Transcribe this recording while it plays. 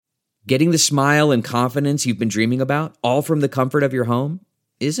Getting the smile and confidence you've been dreaming about, all from the comfort of your home,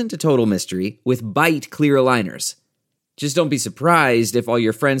 isn't a total mystery with Byte clear aligners. Just don't be surprised if all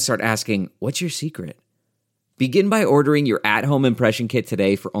your friends start asking, "What's your secret?" Begin by ordering your at-home impression kit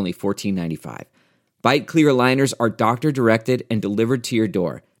today for only $14.95. Byte clear aligners are doctor-directed and delivered to your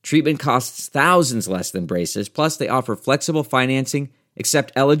door. Treatment costs thousands less than braces, plus they offer flexible financing,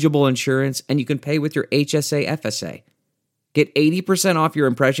 accept eligible insurance, and you can pay with your HSA FSA. Get 80% off your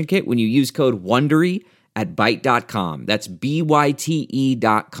impression kit when you use code WONDERY at Byte.com. That's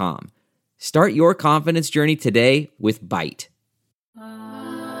BYTE.com. Start your confidence journey today with Byte.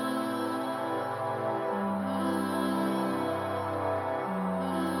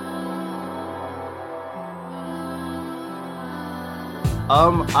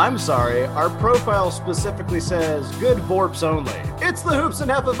 I'm sorry. Our profile specifically says good Vorps only. It's the Hoops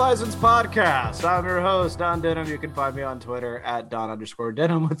and Hefeweizens podcast. I'm your host, Don Denham. You can find me on Twitter at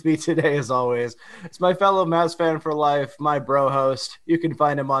Don_Denham. With me today, as always, it's my fellow Mavs fan for life, my bro host. You can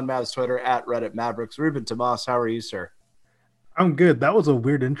find him on Mavs Twitter at Reddit Mavericks. Ruben Tomas, how are you, sir? I'm good. That was a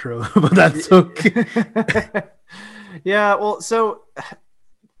weird intro, but that's okay. Yeah, well, so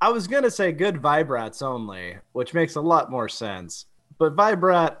I was going to say good Vibrats only, which makes a lot more sense. But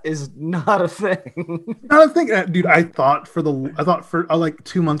Vibrat is not a thing. Not a thing, dude. I thought for like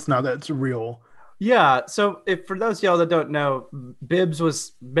 2 months now that it's real. Yeah. So if for those of y'all that don't know, Bibbs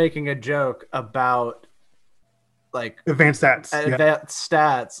was making a joke about like advanced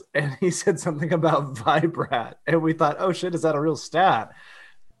stats, and he said something about Vibrat, and we thought, oh shit, is that a real stat?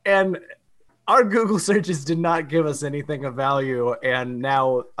 And our Google searches did not give us anything of value, and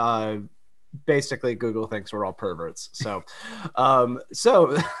now basically Google thinks we're all perverts. So don't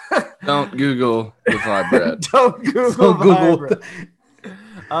Google the Vibrat. Don't Google Vibrat.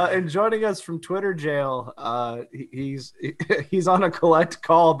 And joining us from Twitter jail, he's on a collect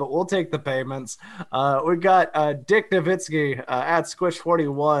call, but we'll take the payments. We got Dick Nowitzki at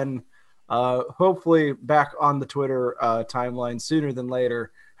Squish41, hopefully back on the Twitter timeline sooner than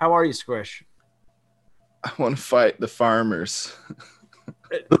later. How are you, Squish? I want to fight the farmers.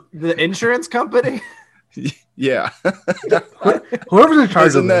 The insurance company? Yeah. Whoever's in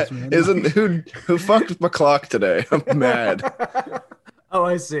charge of this, man. Isn't who fucked with my clock today? I'm mad. Oh,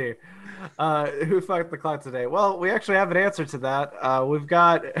 I see. Who fucked the clock today? Well, we actually have an answer to that. We've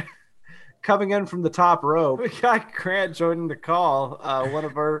got coming in from the top row. We got Grant joining the call. One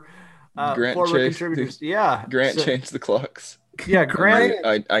of our former contributors. Yeah, Grant changed the clocks. Yeah, Grant.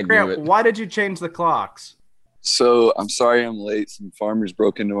 I Grant, knew it. Why did you change the clocks? So I'm sorry I'm late. Some farmers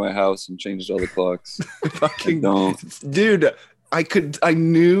broke into my house and changed all the clocks. Fucking dude, I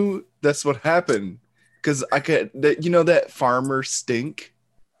knew that's what happened because I could. That farmer stink.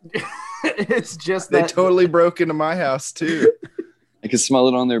 It's just they totally broke into my house too. I could smell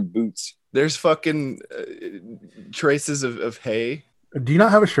it on their boots. There's fucking traces of hay. Do you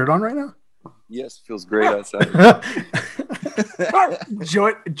not have a shirt on right now? Yes, feels great outside.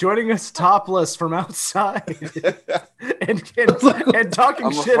 Joining us topless from outside and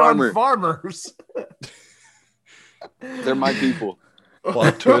talking shit on farmers. They're my people.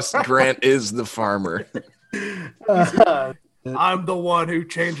 Plot twist: Grant is the farmer. I'm the one who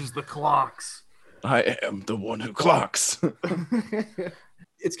changes the clocks. I am the one who clocks.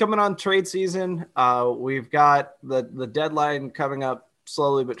 It's coming on trade season. We've got the deadline coming up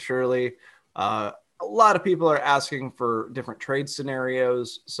slowly but surely. A lot of people are asking for different trade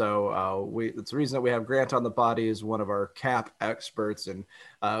scenarios. So it's the reason that we have Grant on the body as one of our cap experts. And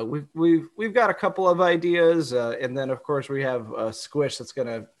we've got a couple of ideas. And then, of course, we have Squish that's going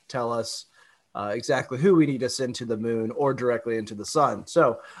to tell us exactly who we need to send to the moon or directly into the sun.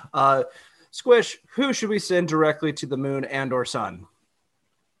 So, Squish, who should we send directly to the moon and or sun?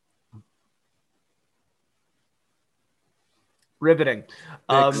 Riveting.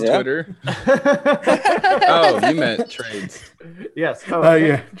 Twitter. Oh, you meant trades. Yes. Oh,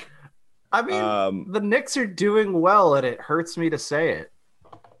 yeah. I mean, the Knicks are doing well, and it hurts me to say it.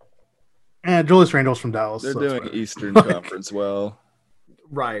 And Julius Randle's from Dallas. They're doing Eastern Conference well.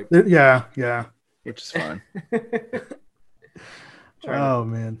 Right. Yeah. Which is fine. Oh,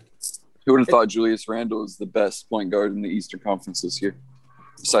 man. Who would have thought Julius Randle is the best point guard in the Eastern Conference this year?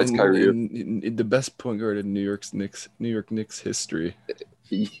 Besides Kyrie. In the best point guard in New York Knicks history.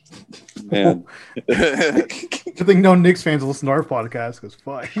 Man. I think no Knicks fans listen to our podcast because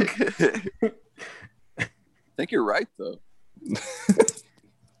fuck. I think you're right, though.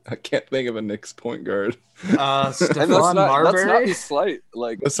 I can't think of a Knicks point guard. Stephon Marbury? That's not the slight.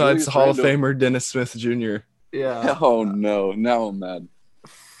 Like, besides Hall of Famer Dennis Smith Jr. Yeah. Oh, no. Now I'm mad.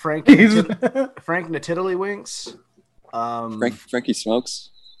 Frank Natitiddlywinks. Frankie Smokes.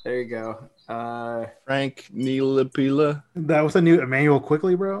 There you go. Frank Nilapila. That was a new Emmanuel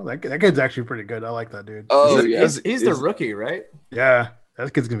Quickly, bro. That kid's actually pretty good. I like that dude. Oh Is it- yeah, he's the rookie, right? Yeah,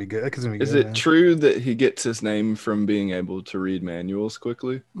 that kid's gonna be good. That kid's gonna be Is good. it man. true that he gets his name from being able to read manuals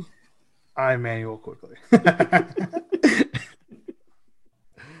quickly? I'm Emmanuel Quickly.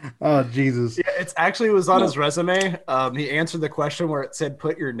 Oh Jesus! Yeah, it's actually was on his resume. He answered the question where it said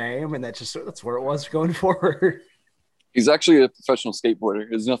 "put your name," and that's where it was going forward. he's actually a professional skateboarder.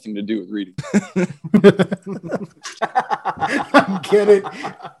 It has nothing to do with reading. I get it.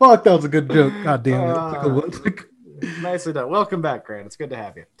 Fuck, that was a good joke. God damn it! Nicely done. Welcome back, Grant. It's good to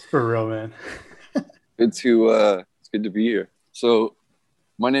have you. For real, man. It's good to be here. So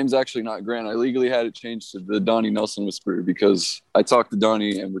my name's actually not Grant. I legally had it changed to the Donnie Nelson Whisperer because I talked to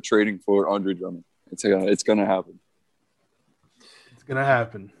Donnie and we're trading for Andre Drummond. It's gonna happen. It's gonna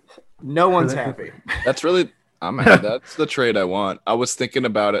happen. No one's happy. That's really that's the trade I want. I was thinking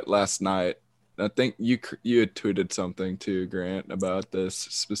about it last night. I think you had tweeted something too, Grant, about this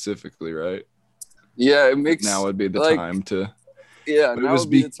specifically, right? Yeah, it makes Now would be the like, time to. Yeah, But now would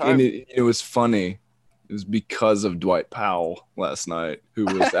be the time. it was funny. It was because of Dwight Powell last night, who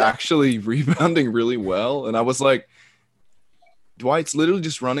was actually rebounding really well, and I was like, Dwight's literally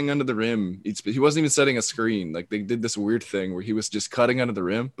just running under the rim. He wasn't even setting a screen. Like they did this weird thing where he was just cutting under the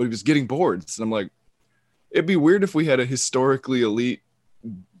rim, but he was getting boards. And I'm like, it'd be weird if we had a historically elite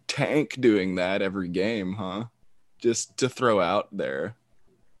tank doing that every game, huh? Just to throw out there.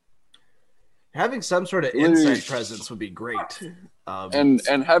 Having some sort of inside presence would be great.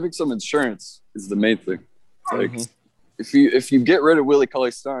 And having some insurance is the main thing. Like if you get rid of Willie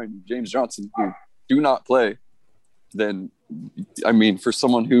Cauley-Stein, James Johnson, who do not play, then I mean, for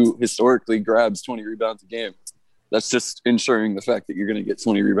someone who historically grabs 20 rebounds a game, that's just ensuring the fact that you're going to get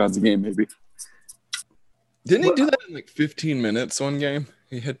 20 rebounds a game, maybe. Didn't he do that in like 15 minutes one game?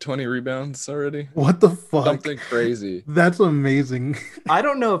 He had 20 rebounds already. What the fuck? Something crazy. That's amazing. I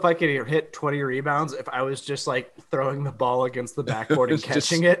don't know if I could hit 20 rebounds if I was just like throwing the ball against the backboard and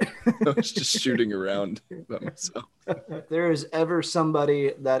catching it. I was just shooting around by myself. If there is ever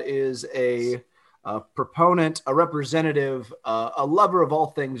somebody that is a proponent, a representative, a lover of all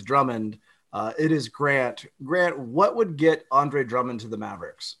things Drummond, it is Grant. Grant, what would get Andre Drummond to the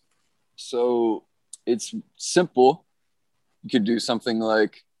Mavericks? So it's simple. You could do something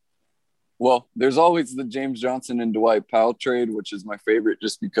like, well, there's always the James Johnson and Dwight Powell trade, which is my favorite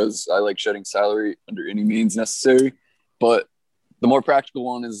just because I like shedding salary under any means necessary. But the more practical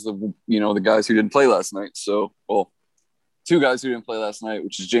one is the guys who didn't play last night. So, well, two guys who didn't play last night,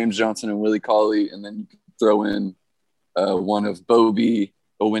 which is James Johnson and Willie Cauley, and then you can throw in one of Bobby,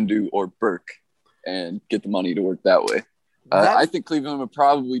 Owindu, or Burke and get the money to work that way. I think Cleveland would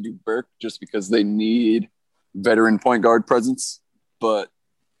probably do Burke just because they need veteran point guard presence, but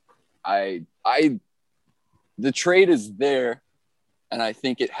the trade is there, and I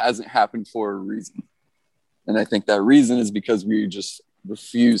think it hasn't happened for a reason. And I think that reason is because we just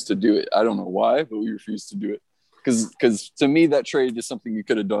refuse to do it. I don't know why, but we refuse to do it. Because to me, that trade is something you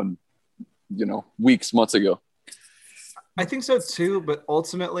could have done, weeks, months ago. I think so too, but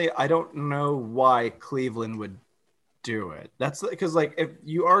ultimately, I don't know why Cleveland would do it. That's because, like, if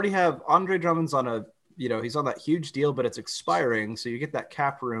you already have Andre Drummond's on he's on that huge deal, but it's expiring, so you get that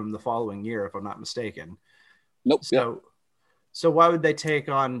cap room the following year, if I'm not mistaken. Nope. So why would they take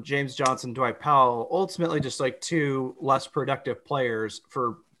on James Johnson, Dwight Powell, ultimately just like two less productive players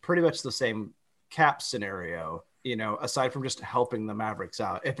for pretty much the same cap scenario, aside from just helping the Mavericks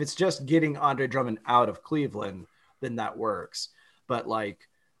out? If it's just getting Andre Drummond out of Cleveland, then that works. But like,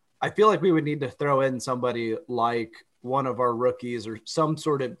 I feel like we would need to throw in somebody like one of our rookies or some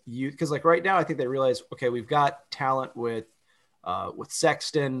sort of youth. Cause like right now, I think they realize, okay, we've got talent with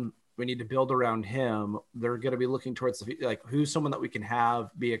Sexton. We need to build around him. They're going to be looking towards who's someone that we can have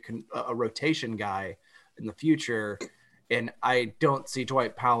be a rotation guy in the future. And I don't see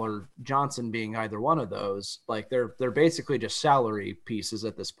Dwight Powell or Johnson being either one of those. Like they're basically just salary pieces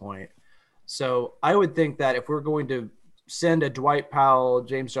at this point. So I would think that if we're going to send a Dwight Powell,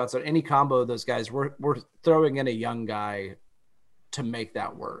 James Johnson, any combo of those guys, we're throwing in a young guy to make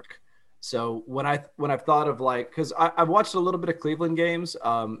that work. So when I've thought of because I've watched a little bit of Cleveland games,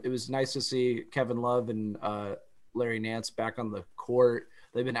 it was nice to see Kevin Love and Larry Nance back on the court.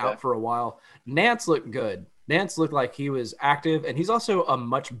 They've been out for a while. Nance looked good. Nance looked like he was active, and he's also a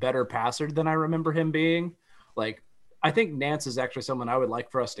much better passer than I remember him being. Like, I think Nance is actually someone I would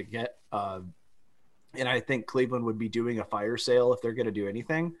like for us to get. And I think Cleveland would be doing a fire sale if they're going to do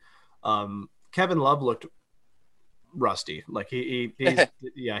anything. Kevin Love looked rusty. Like he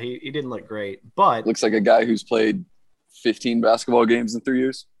didn't look great, but looks like a guy who's played 15 basketball games in 3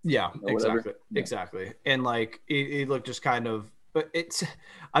 years. Yeah, Or whatever. exactly. Exactly. And like he looked just kind of, but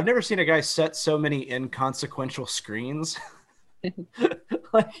I've never seen a guy set so many inconsequential screens.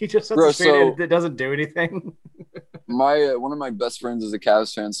 Like he just sets Bro, a screen so- and it doesn't do anything. My one of my best friends is a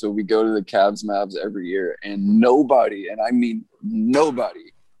Cavs fan, so we go to the Cavs Mavs every year, and nobody, and I mean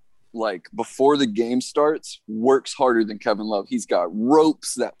nobody, like before the game starts, works harder than Kevin Love. He's got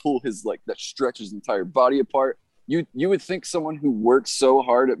ropes that pull his that stretch his entire body apart. You would think someone who worked so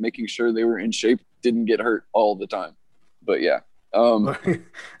hard at making sure they were in shape didn't get hurt all the time, but yeah.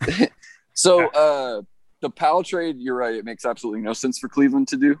 So the Powell trade, you're right, it makes absolutely no sense for Cleveland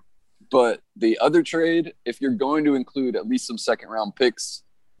to do. But the other trade, if you're going to include at least some second round picks,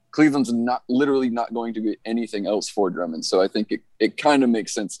 Cleveland's literally not going to get anything else for Drummond. So I think it kind of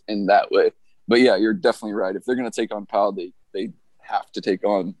makes sense in that way. But yeah, you're definitely right. If they're going to take on Powell, they have to take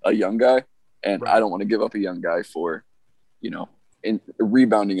on a young guy. And Right. I don't want to give up a young guy for, in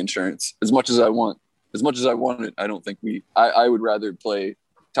rebounding insurance. As much as I want it, I don't think I would rather play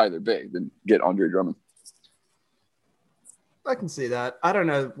Tyler Bay than get Andre Drummond. I can see that. I don't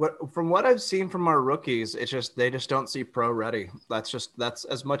know from what I've seen from our rookies, they just don't see pro ready. That's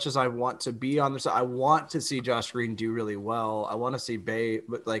as much as I want to be on this. I want to see Josh Green do really well. I want to see Bay,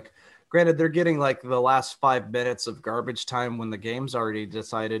 but like, granted, they're getting like the last 5 minutes of garbage time when the game's already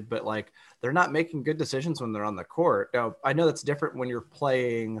decided, but like they're not making good decisions when they're on the court. Now, I know that's different when you're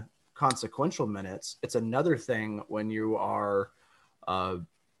playing consequential minutes. It's another thing when you are,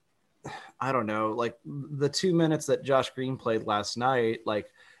 I don't know, like the 2 minutes that Josh Green played last night,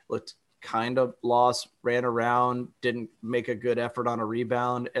 like looked kind of lost, ran around, didn't make a good effort on a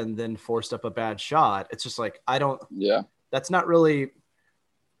rebound, and then forced up a bad shot. It's just like, that's not really,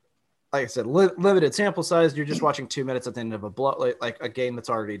 like I said, limited sample size. You're just watching 2 minutes at the end of like a game that's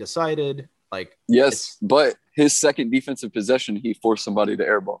already decided. Like, yes, but his second defensive possession, he forced somebody to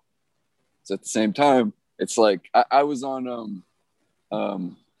airball. So at the same time, it's like I was on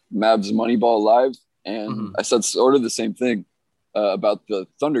Mavs Moneyball Live, and I said sort of the same thing about the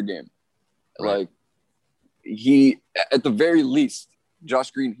Thunder game. Right. Like he, at the very least,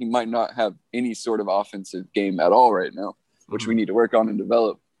 Josh Green, he might not have any sort of offensive game at all right now, which we need to work on and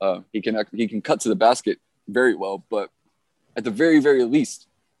develop. He can cut to the basket very well, but at the very, very least,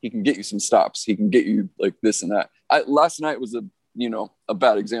 he can get you some stops. He can get you like this and that. Last night was a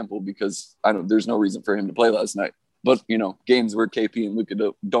bad example because there's no reason for him to play last night. But, games where KP and Luka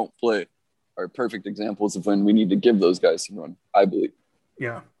don't play are perfect examples of when we need to give those guys some run, I believe.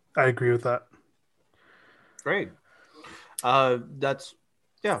 Yeah, I agree with that. Great. That's,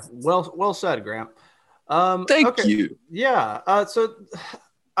 well said, Grant. Thank you. Yeah. So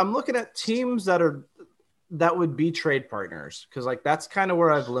I'm looking at teams that would be trade partners, because like that's kind of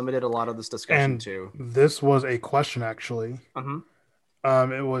where I've limited a lot of this discussion to. This was a question, actually. Mm-hmm.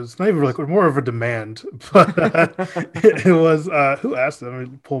 It was not even like more of a demand, but it was who asked them? Let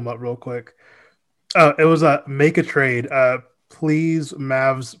me pull them up real quick. It was make a trade. Please,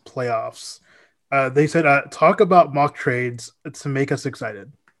 Mavs playoffs. They said talk about mock trades to make us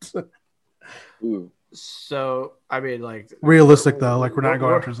excited. Ooh. So I mean, like Realistic though, like we're not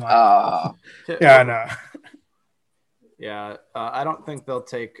going after Zion. Yeah, I know. Yeah, I don't think they'll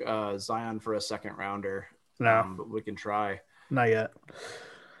take Zion for a second rounder. No, but we can try. Not yet.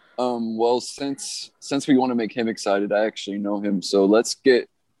 Well, since we want to make him excited, I actually know him. So let's get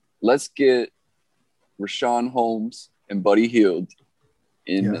Rashawn Holmes and Buddy Hield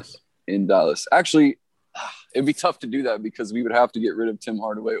in Dallas. Actually, it'd be tough to do that because we would have to get rid of Tim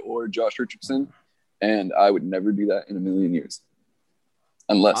Hardaway or Josh Richardson, and I would never do that in a million years,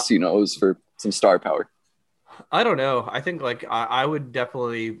 unless it was for some star power. I don't know. I think like I would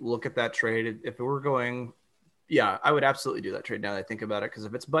definitely look at that trade if we were going. Yeah, I would absolutely do that trade now that I think about it. Because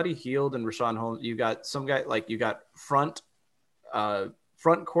if it's Buddy Hield and Rashawn Holmes, you got some guy like you got front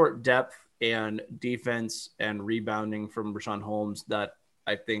court depth and defense and rebounding from Rashawn Holmes that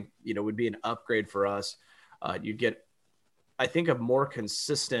I think would be an upgrade for us. You get, I think, a more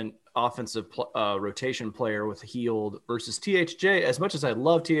consistent offensive rotation player with Hield versus THJ. As much as I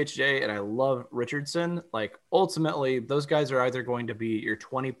love THJ and I love Richardson, like ultimately those guys are either going to be your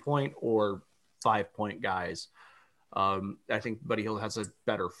 20-point or 5-point guys. I think Buddy Hield has a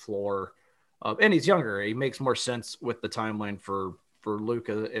better floor, and he's younger. He makes more sense with the timeline for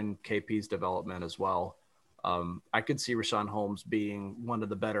Luka and KP's development as well. I could see Rashawn Holmes being one of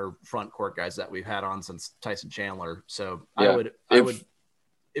the better front court guys that we've had on since Tyson Chandler. So yeah, I would,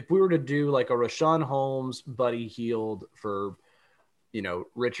 if we were to do like a Rashawn Holmes, Buddy Hield for,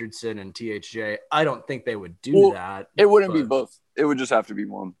 Richardson and THJ, I don't think they would do that. It wouldn't be both. It would just have to be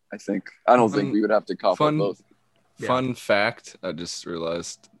one, I think. I don't think we would have to cough up both. Fun fact, I just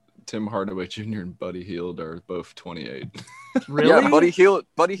realized Tim Hardaway Jr. and Buddy Hield are both 28. Really? Yeah, Buddy Hield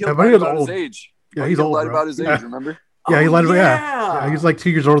Yeah, lied Buddy Hield's about his old. age. Yeah, Buddy he's Hield old, lied bro. about his age, Yeah. remember? Yeah, he Oh, lied about yeah. yeah. He's like 2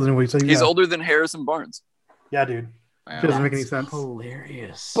 years older than we said. He's Yeah. older than Harrison Barnes. Yeah, dude. Wow. Doesn't make any That's sense.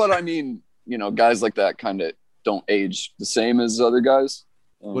 Hilarious. But I mean, guys like that kind of don't age the same as other guys.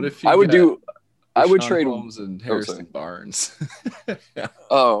 What if you I would got I would Rashawn trade Holmes and sorry. Harrison Barnes.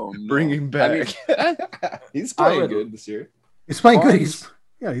 Oh, no. Bring him I mean, back. He's I playing would- good this year. He's playing good. Barnes-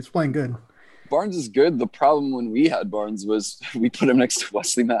 He's playing good. Barnes is good. The problem when we had Barnes was we put him next to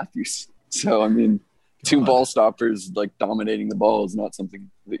Wesley Matthews. So I mean, two God. ball stoppers like dominating the ball is not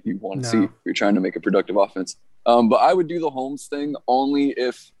something that you want to No. see if you're trying to make a productive offense. But I would do the Holmes thing only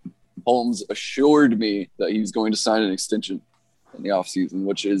if Holmes assured me that he was going to sign an extension in the offseason,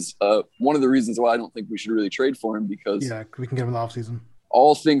 which is one of the reasons why I don't think we should really trade for him, because Yeah, we can get him in the offseason.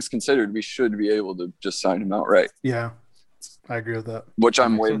 all things considered, we should be able to just sign him outright, Yeah, I agree with that. which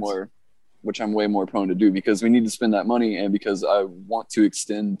I'm Makes way sense. way more prone to do, because we need to spend that money and because I want to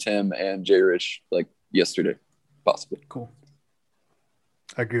extend Tim and J Rich like yesterday, possibly. Cool.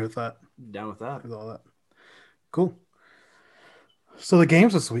 I agree with that. Down with that. With all that. Cool. So the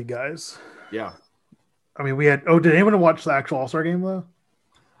games this week, guys. Yeah. I mean, we had. Oh, did anyone watch the actual All-Star game though?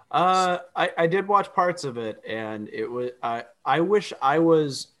 I did watch parts of it, and it was I wish I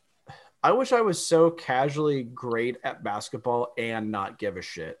was so casually great at basketball and not give a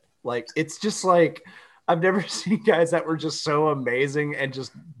shit. Like, it's just like I've never seen guys that were just so amazing and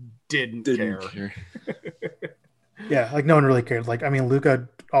just didn't care. Yeah, like no one really cared. Like, I mean, Luca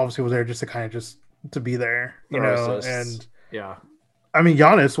obviously was there just to kind of just to be there, you Throw know. assists. And Yeah, I mean,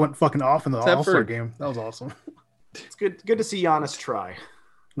 Giannis went fucking off in the Except All-Star for- game. That was awesome, it's good to see Giannis try.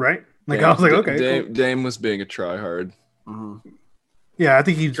 right? Like, I was like, okay, Dame, cool. Dame was being a tryhard. Yeah, I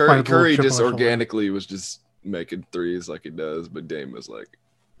think he's playing Curry with a little just chip on his shoulder. organically was just making threes like he does, but Dame was like,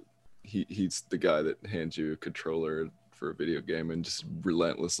 he's the guy that hands you a controller for a video game and just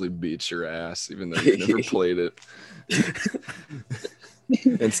relentlessly beats your ass, even though you've never played it,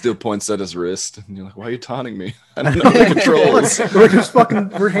 and still points at his wrist. And you're like, why are you taunting me? I don't know the controls.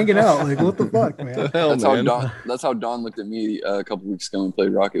 we're hanging out. Like, what the fuck, man? The hell, That's man. how Don looked at me a couple weeks ago and played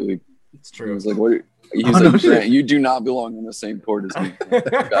Rocket League. It's He true. was like, "What?" He's Oh, like, no shit. "Grant, you do not belong on the same court as me."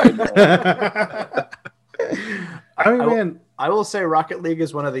 I mean, man, I will say Rocket League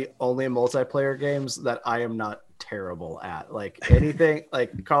is one of the only multiplayer games that I am not terrible at. Like anything,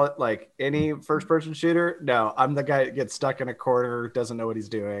 like call it like any first person shooter. No, I'm the guy that gets stuck in a corner, doesn't know what he's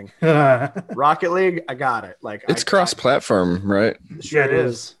doing. Rocket League, I got it. Like It's cross-platform, right? Sure Yeah, it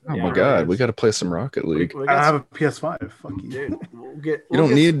is. Oh Yeah, my it god, is. we got to play some Rocket League. We I got have a PS5. Fuck you. dude, You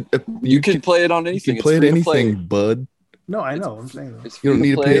don't need. You can play it on You anything. can play it It's free to play. anything, bud. No, I know. I'm saying that. It's free You don't to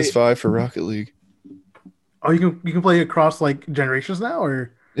need a play. PS5 for Rocket League. Oh, you can play across like generations now,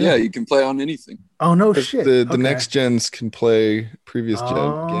 or Yeah, you can play on anything. oh no 'Cause shit. The Okay. next gens can play previous gen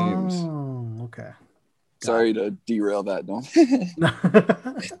games. Oh, okay. Sorry to derail that, Don.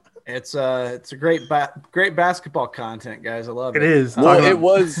 it's a great basketball content, guys. I love it. It is. Uh, Well, Talk it about-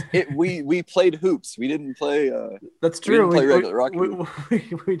 was we played hoops. We didn't play. That's We true. didn't play regular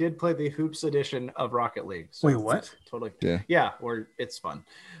Rocket we did play the hoops edition of Rocket League. So Wait, it's what? Totally. Yeah. Yeah, where it's fun.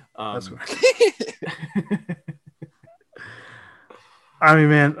 That's I mean,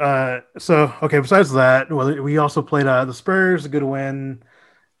 man. So okay. Besides that, well, we also played the Spurs, a good win.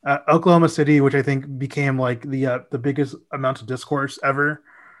 Oklahoma City, which I think became like the biggest amount of discourse ever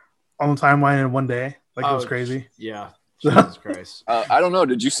on the timeline in one day. Like it was Oh, crazy. Yeah. Jesus Christ. I don't know.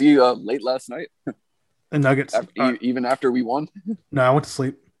 Did you see late last night? The Nuggets. Even after we won? No, I went to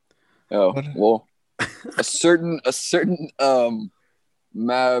sleep. Oh What? well, a certain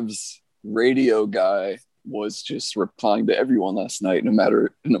Mavs radio guy was just replying to everyone last night, no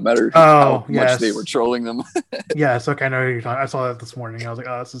matter how much yes. they were trolling them. Yeah, it's okay. I know what you're talking. I saw that this morning. I was like,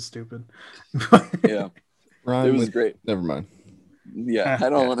 oh, this is stupid. Yeah, Ryan, it was great. Never mind. Yeah, I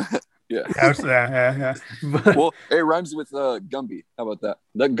don't want to. Yeah. yeah. But, Well, it rhymes with Gumby. How about that?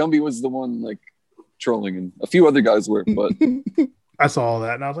 That Gumby was the one like trolling, and a few other guys were, but I saw all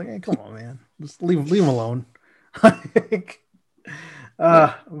that and I was like, hey, come on, man. Just leave him alone. But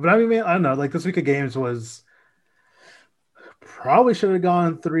I mean, man, I don't know. Like this week of games was probably should have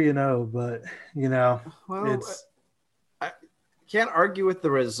gone 3-0, but you know, Well, it's I can't argue with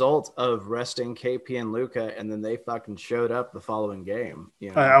the result of resting KP and Luca, and then they fucking showed up the following game.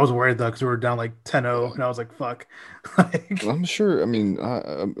 You know? I was worried though because we were down like 10-0 and I was like, fuck. Like, I'm sure. I mean,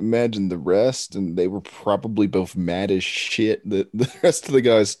 I imagine the rest, and they were probably both mad as shit that the rest of the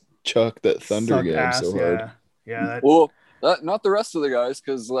guys chucked that Thunder suck game ass, so hard. yeah. Yeah, that, well, Not the rest of the guys,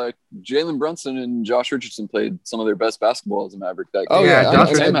 because like Jalen Brunson and Josh Richardson played some of their best basketball as a Maverick that game. Oh yeah,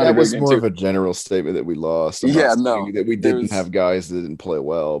 Josh that was more of a general statement that we lost. I'm not saying that we didn't have guys that didn't play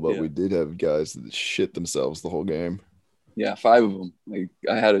well, but we did have guys that shit themselves the whole game. Yeah, 5 of them. Like,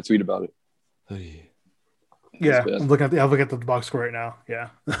 I had a tweet about it. Yeah, I'm looking at the box score right now. Yeah.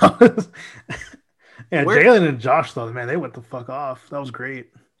 Yeah, Jalen and Josh though, man, they went the fuck off. That was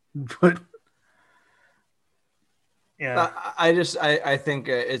great. But yeah, I think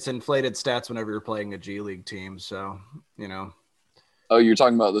it's inflated stats whenever you're playing a G League team. So Oh, you're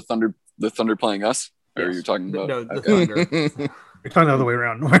talking about the Thunder playing us, or you're talking about the Thunder? You're talking the other way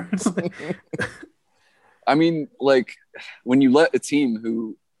around. I mean, like when you let a team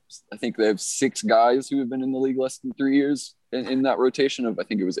who I think they have 6 guys who have been in the league less than 3 years in that rotation of I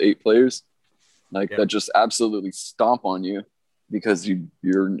think it was 8 players, that just absolutely stomp on you because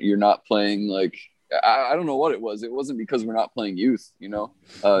you're not playing like. I don't know what it was. It wasn't because we're not playing youth,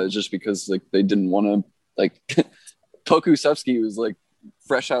 it's just because like they didn't want to like Poku Sepsky was like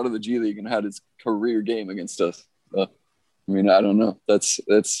fresh out of the G League and had his career game against us. I mean, I don't know. That's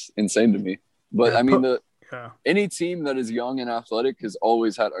insane to me. But I mean, any team that is young and athletic has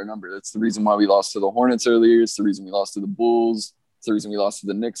always had our number. That's the reason why we lost to the Hornets earlier. It's the reason we lost to the Bulls. It's the reason we lost to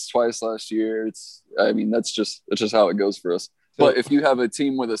the Knicks twice last year. That's just how it goes for us. But if you have a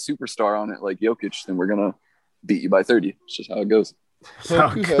team with a superstar on it like Jokic, then we're gonna beat you by 30. It's just how it goes.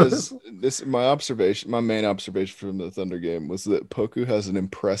 Poku has this. My main observation from the Thunder game was that Poku has an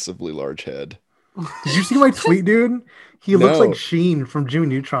impressively large head. Did you see my tweet, dude? He looks like Sheen from Jimmy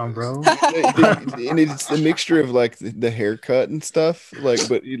Neutron, bro. And it's the mixture of like the haircut and stuff.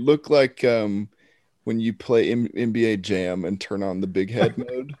 But you look like when you play NBA Jam and turn on the big head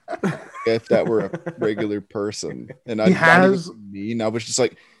mode. If that were a regular person, and I was just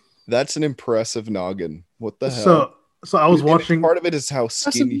like, that's an impressive noggin. What the hell? So I was watching. Part of it is how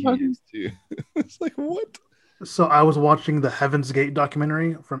skinny he is too. It's like what? So I was watching the Heaven's Gate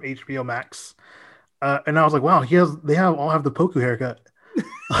documentary from HBO Max, and I was like, wow, they all have the Poku haircut.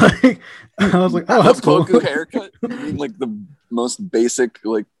 I was like, oh, that's cool. Poku haircut? You mean like the most basic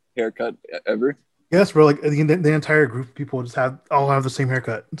like haircut ever? Yes, bro. Like the entire group of people all have the same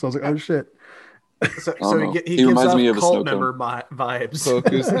haircut. So I was like, oh shit. So he gives reminds me of cult member vibes.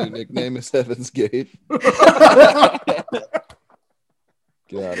 Poku's new nickname is Heaven's Gate. Got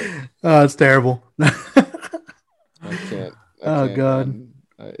it. Oh, it's terrible. I can't. Oh god,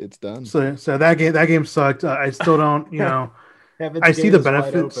 it's done. So that game sucked. I still don't. I see the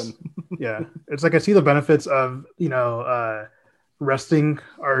benefits. Yeah, it's like I see the benefits of resting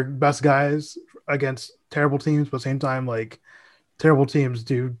our best guys against terrible teams, but at the same time, like terrible teams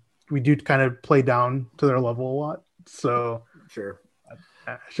do kind of play down to their level a lot. So sure,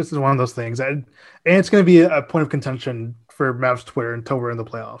 it's just one of those things, and it's going to be a point of contention for Mavs Twitter until we're in the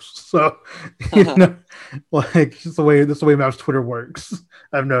playoffs. So like just the way Mavs Twitter works,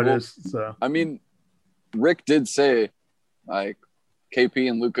 I've noticed. So I mean, Rick did say like KP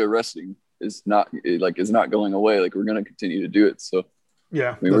and Luka resting is not going away. Like we're going to continue to do it. So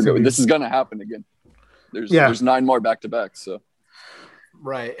yeah, I mean, this is going to happen again. There's 9 more back-to-back. So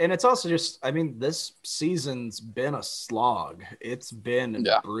right, and it's also just, I mean, this season's been a slog. It's been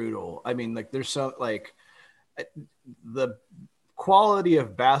brutal. I mean, like there's so like the quality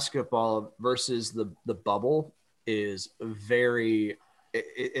of basketball versus the bubble is very.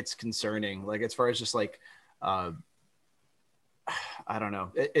 It's concerning. Like as far as just like. I don't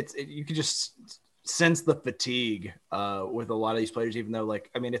know. You could just sense the fatigue with a lot of these players, even though like,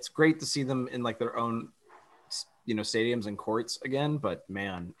 I mean, it's great to see them in like their own, stadiums and courts again, but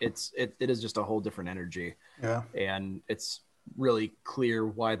man, it is just a whole different energy. Yeah. And it's really clear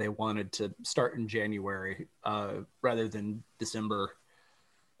why they wanted to start in January rather than December.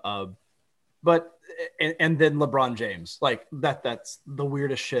 But then LeBron James, like that's the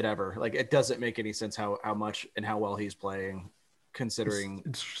weirdest shit ever. Like it doesn't make any sense how much and how well he's playing. Considering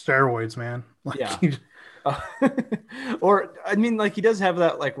it's steroids, man. Like, yeah. Or I mean, like he does have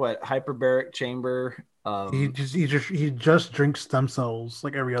that like what hyperbaric chamber. He just drinks stem cells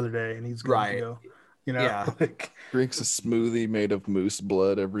like every other day, and he's good to go. Like drinks a smoothie made of moose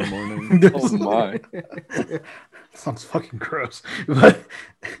blood every morning. Oh my, sounds fucking gross. But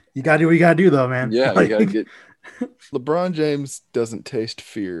you gotta do what you gotta do, though, man. Yeah, you gotta get. LeBron James doesn't taste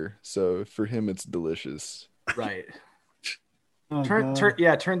fear, so for him it's delicious. Right. Oh,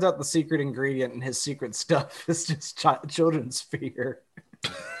 turns out the secret ingredient in his secret stuff is just children's fear.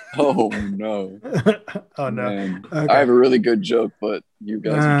 Oh no. Oh no. Okay. I have a really good joke, but you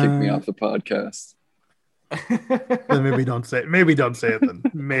guys will kick me off the podcast. Then maybe don't say it then.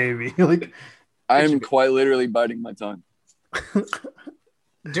 Maybe. Like I'm quite literally biting my tongue.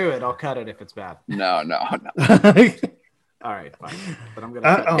 Do it. I'll cut it if it's bad. No. All right, fine. But I'm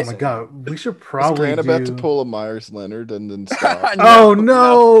gonna. Oh my god, we should Is probably Grant about to do- pull a Myers Leonard and then stop? Oh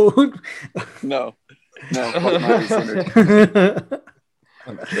no! No. Fuck Myers Leonard.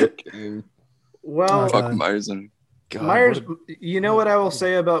 I'm joking. Well, Fuck Myers Leonard. God, Myers, what you know what I will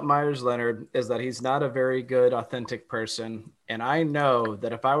say about Myers Leonard is that he's not a very good, authentic person. And I know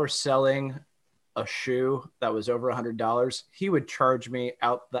that if I were selling a shoe that was over $100, he would charge me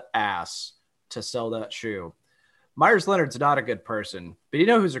out the ass to sell that shoe. Myers Leonard's not a good person, but you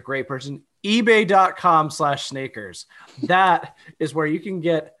know who's a great person? eBay.com/sneakers. That is where you can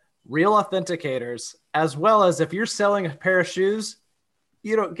get real authenticators, as well as if you're selling a pair of shoes,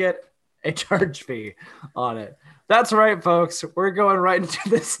 you don't get a charge fee on it. That's right, folks. We're going right into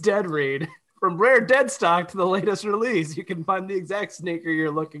this dead read. From rare dead stock to the latest release, you can find the exact sneaker you're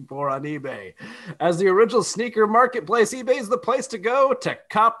looking for on eBay. As the original sneaker marketplace, eBay is the place to go to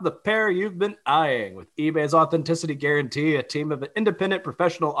cop the pair you've been eyeing. With eBay's authenticity guarantee, a team of independent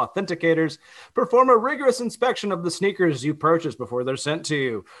professional authenticators perform a rigorous inspection of the sneakers you purchase before they're sent to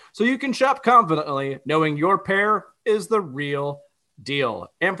you, so you can shop confidently knowing your pair is the real deal.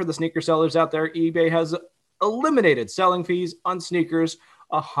 And for the sneaker sellers out there, eBay has eliminated selling fees on sneakers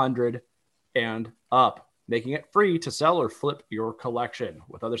 100 and up, making it free to sell or flip your collection,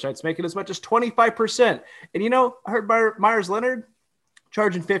 with other sites making as much as 25%. And you know, I heard Myers Leonard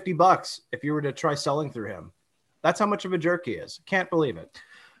charging $50 if you were to try selling through him. That's how much of a jerk he is. Can't believe it.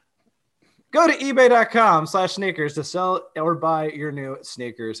 Go to ebay.com/sneakers to sell or buy your new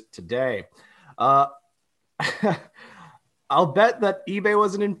sneakers today. I'll bet that eBay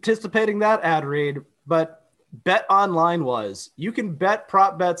wasn't anticipating that ad read, but Bet Online was. You can bet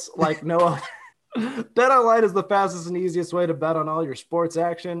prop bets like no other. Bet Online is the fastest and easiest way to bet on all your sports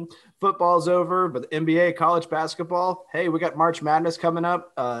action. Football's over, but the NBA, college basketball, hey, we got March Madness coming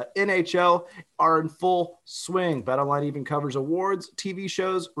up. NHL are in full swing. Bet Online even covers awards, TV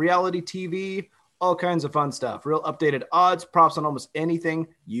shows, reality TV, all kinds of fun stuff. Real updated odds, props on almost anything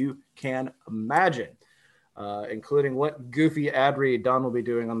you can imagine. Including what goofy ad read Don will be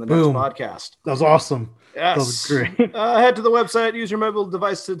doing on the next podcast. That was awesome. Yes. That was great. Head to the website, use your mobile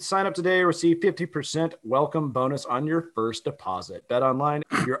device to sign up today, receive 50% welcome bonus on your first deposit. Bet Online,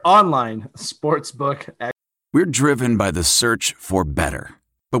 your online sportsbook. We're driven by the search for better.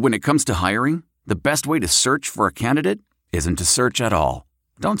 But when it comes to hiring, the best way to search for a candidate isn't to search at all.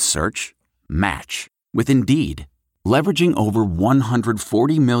 Don't search, match with Indeed. Leveraging over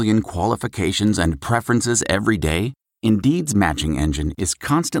 140 million qualifications and preferences every day, Indeed's matching engine is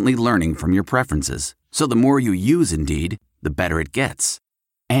constantly learning from your preferences. So the more you use Indeed, the better it gets.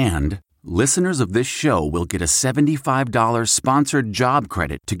 And listeners of this show will get a $75 sponsored job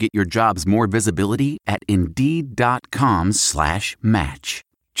credit to get your jobs more visibility at Indeed.com/match.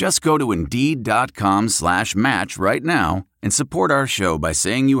 Just go to Indeed.com/match right now and support our show by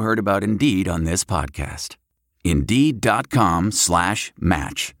saying you heard about Indeed on this podcast.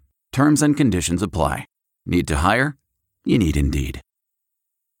 Indeed.com/match. Terms and conditions apply. Need to hire? You need Indeed.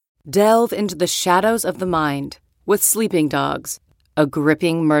 Delve into the shadows of the mind with Sleeping Dogs, a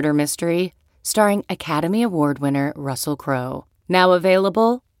gripping murder mystery starring Academy Award winner Russell Crowe. Now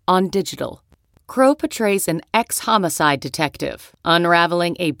available on digital. Crowe portrays an ex-homicide detective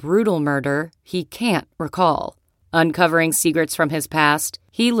unraveling a brutal murder he can't recall. Uncovering secrets from his past,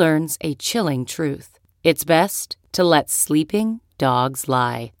 he learns a chilling truth. It's best to let sleeping dogs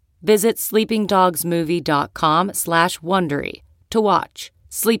lie. Visit sleepingdogsmovie.com/Wondery to watch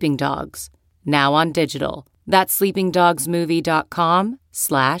Sleeping Dogs, now on digital. That's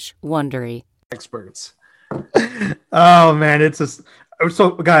sleepingdogsmovie.com/Wondery. Experts. Oh man, it's just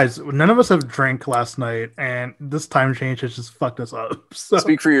so guys. None of us have drank last night, and this time change has just fucked us up. So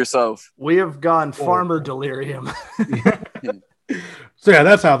Speak for yourself. We have gone farmer delirium. So yeah,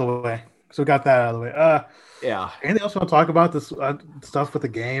 that's out of the way. So we got that out of the way. Yeah. Anything else you want to talk about this stuff with the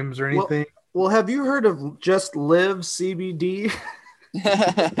games or anything? Well, have you heard of Just Live CBD?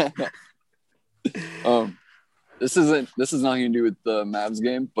 This is nothing to do with the Mavs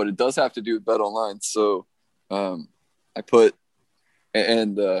game, but it does have to do with Bet Online. So I put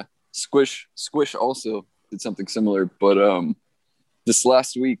and Squish also did something similar, but this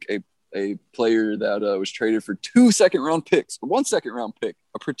last week a player that was traded for 2 second-round picks, 1 second-round pick,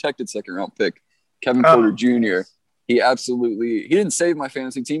 a protected second-round pick, Kevin Porter Jr. He didn't save my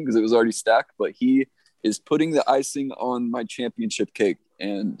fantasy team because it was already stacked, but he is putting the icing on my championship cake,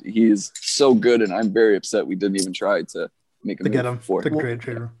 and he is so good, and I'm very upset we didn't even try to make a to move get him for the him. great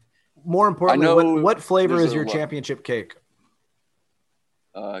trader. More importantly, I know what flavor there's is a your lot. championship cake?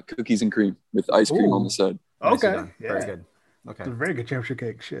 Cookies and cream with ice cream Ooh. on the side. Nicely Okay, done. yeah. Very good. Okay. It's a very good championship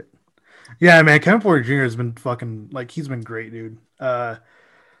cake. Shit. Yeah, man. Kevin Porter Jr. has been fucking like he's been great, dude.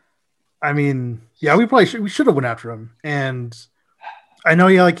 I mean, yeah, we should have went after him. And I know,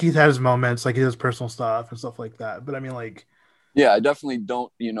 yeah, like he's had his moments, like he does personal stuff and stuff like that. But I mean, like, Yeah, I definitely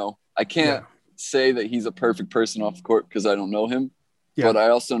don't. I can't Yeah. say that he's a perfect person off the court because I don't know him. Yeah. But I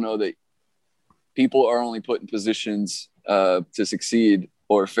also know that people are only put in positions to succeed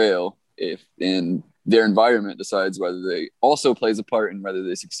or fail if in their environment decides whether they also plays a part in whether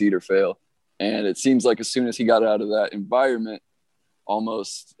they succeed or fail. And it seems like as soon as he got out of that environment,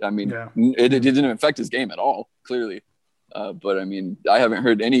 almost, I mean, Yeah. it didn't affect his game at all, clearly. But I mean, I haven't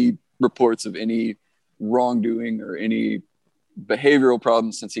heard any reports of any wrongdoing or any behavioral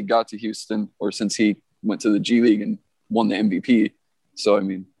problems since he got to Houston or since he went to the G League and won the MVP. So I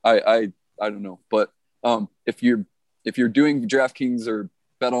mean, I don't know, but if you're doing DraftKings or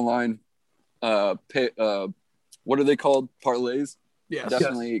BetOnline, what are they called? Parlays. Yes.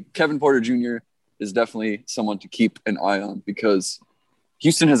 Definitely, Kevin Porter Jr. is definitely someone to keep an eye on because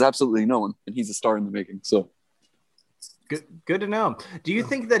Houston has absolutely no one, and he's a star in the making. So Good to know. Do you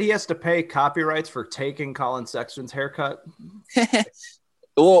think that he has to pay copyrights for taking Colin Sexton's haircut?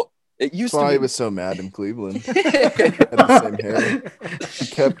 well, it used That's why to he be was so mad in Cleveland. Had the same hair. He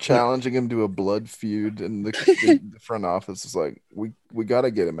kept challenging him to a blood feud, and the front office was like, "We got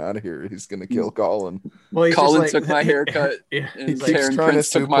to get him out of here. He's gonna kill Colin." Well, he's Colin just like- took my haircut, Yeah. and He keeps Taron trying to Prince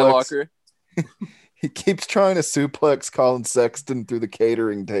took my suplex. locker. He keeps trying to suplex Colin Sexton through the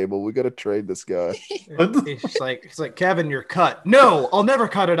catering table. We got to trade this guy. He's like, Kevin, you're cut. No, I'll never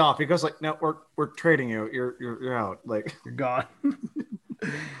cut it off. He goes like, no, we're trading you. You're out. Like, You're gone.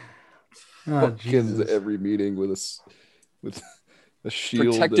 Fucking Jesus. every meeting with a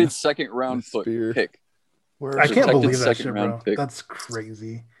shield, Protected and second round a spear. pick. Where I is can't protected believe that second shit, round bro. pick. That's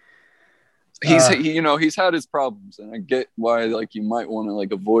crazy. He's had his problems, and I get why like you might want to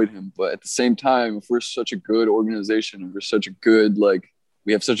like avoid him, but at the same time, if we're such a good organization and we're such a good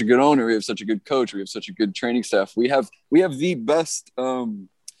we have such a good owner, we have such a good coach, we have such a good training staff, we have the best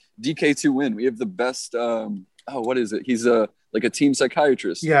DK2 win, we have the best what is it? He's like a team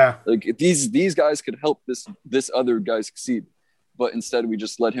psychiatrist. Yeah. Like these guys could help this other guy succeed, but instead we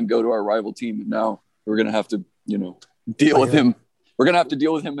just let him go to our rival team, and now we're gonna have to deal with him. We're gonna have to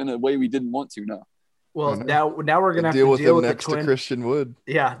deal with him in a way we didn't want to now. well, now we're gonna have deal to with deal him with the next to twin. Christian Wood.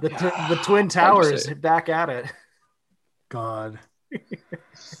 Yeah, the twin towers back at it. God.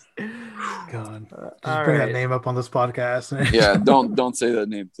 God. Just All bring right. that name up on this podcast. Yeah, don't say that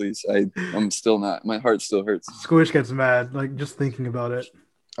name, please. I'm still not. My heart still hurts. Squish gets mad, like just thinking about it.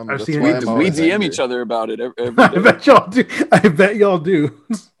 I've That's seen why it. I'm We always DM angry. each other about it every I day. bet y'all do. I bet y'all do.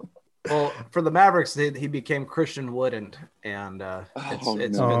 Well, for the Mavericks, he became Christian Wooden, and it's Oh,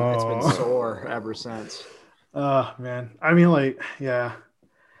 been no. sore ever since. Oh man. I mean, like, yeah.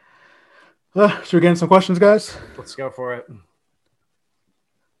 Should we get in some questions, guys? Let's go for it.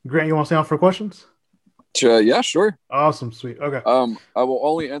 Grant, you want to stay on for questions? Yeah, sure. Awesome, sweet. Okay. I will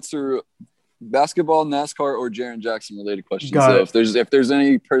only answer basketball, NASCAR, or Jaren Jackson related questions. Got So it. if there's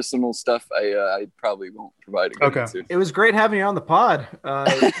any personal stuff, I probably won't provide a good Okay. answer. It was great having you on the pod.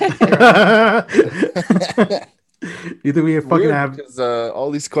 You think we fucking Weird, have because all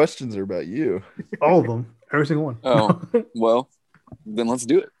these questions are about you. all of them, every single one? Oh, well, then let's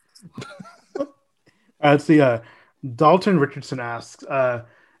do it. Let's see. Dalton Richardson asks,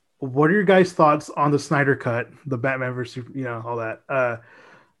 "What are your guys' thoughts on the Snyder Cut, the Batman versus all that?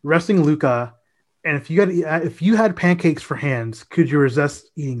 Resting Luca, and if you had pancakes for hands, could you resist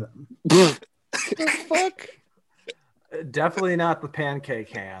eating them?" Fuck. Definitely not the pancake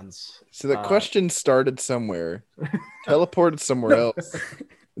hands. So the question started somewhere, teleported somewhere else,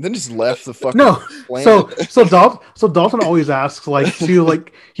 and then just left the fucking No. planet. So Dalton always asks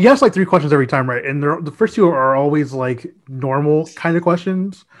he asks like 3 questions every time, right? And the first 2 are always like normal kind of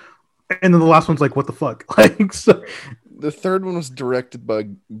questions, and then the last one's like, "What the fuck?" Like, so The third one was directed by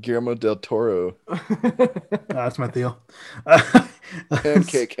Guillermo del Toro. that's my deal.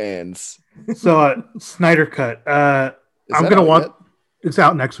 Pancake hands. So Snyder Cut. Is I'm that gonna out watch. yet? It's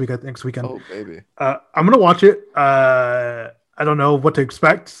out next week. I think next weekend. Oh baby. I'm gonna watch it. I don't know what to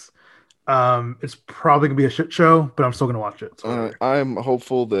expect. It's probably gonna be a shit show, but I'm still gonna watch it. So I'm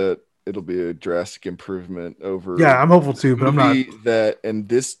hopeful that it'll be a drastic improvement over. yeah, I'm hopeful too, but I'm not. movie that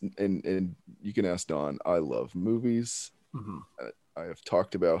and you can ask Don. I love movies. Mhm. I have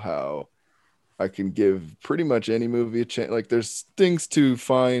talked about how I can give pretty much any movie a chance. Like there's things to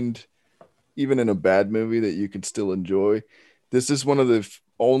find even in a bad movie that you can still enjoy. This is one of the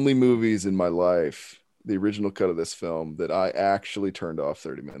only movies in my life the original cut of this film that I actually turned off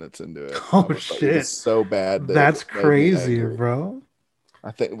 30 minutes into it. Oh, It shit. was so bad. That's it made me crazy, angry. bro.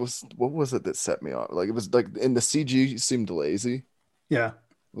 I think it was, what was it that set me off? Like, it was like, and the CG seemed lazy. Yeah.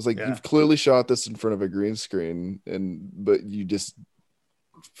 It was like, Yeah. you've clearly shot this in front of a green screen, but you just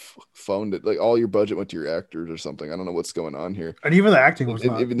phoned it. Like, all your budget went to your actors or something. I don't know what's going on here. And even the acting was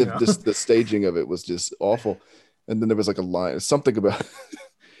And not, even you if know. the staging of it was just awful. And then there was like a line, something about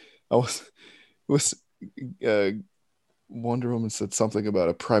Wonder Woman said something about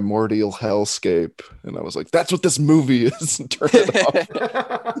a primordial hellscape, and I was like, "That's what this movie is." And turned it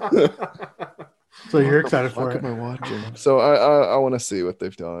off. So you're What the excited fuck for it. am I watching? So I want to see what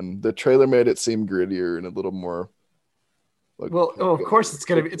they've done. The trailer made it seem grittier and a little more. Like, Well, of course it's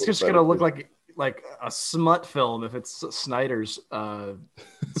gonna be. It's a little just gonna look better. like a smut film if it's Snyder's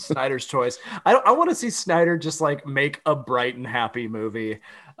choice. I want to see Snyder just like make a bright and happy movie.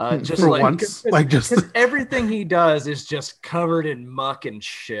 Just For like once, like just because everything he does is just covered in muck and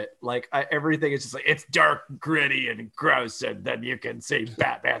shit. Like everything is just like it's dark, gritty, and gross, and then you can see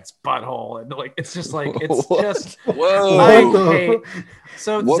Batman's butthole, and like it's just like it's What? just. Whoa. I What the- hate.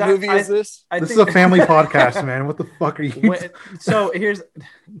 So What Zach, movie is this? this is a family podcast, man. What the fuck are you? So here's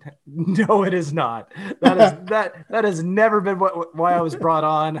no, it is not. That has never been why I was brought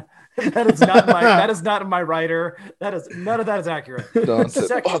on. That is not my writer. That is none of that is accurate. Don said,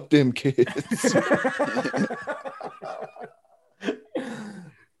 Second- "Fuck them kids."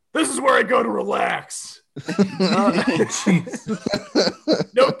 This is where I go to relax.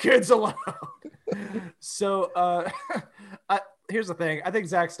 No kids allowed. So here's the thing. I think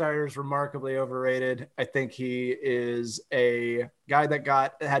Zack Snyder is remarkably overrated. I think he is a guy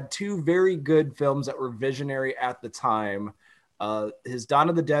that had two very good films that were visionary at the time. His Dawn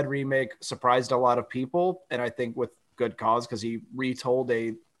of the Dead remake surprised a lot of people, and I think with good cause, because he retold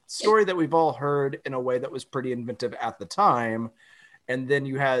a story that we've all heard in a way that was pretty inventive at the time. And then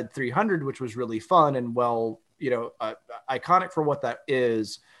you had 300, which was really fun and iconic for what that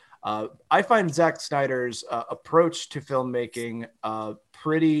is. I find Zack Snyder's approach to filmmaking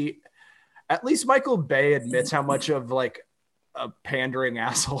pretty. At least Michael Bay admits how much of like a pandering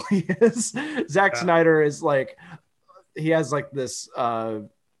asshole he is. Zack Snyder is like. He has like this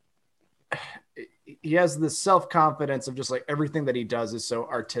he has this self-confidence of just like everything that he does is so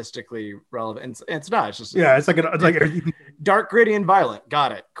artistically relevant. And it's not, it's just Yeah, it's like dark, gritty, and violent.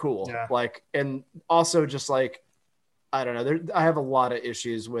 Got it. Cool. Yeah. Like, and also just like, I don't know. I have a lot of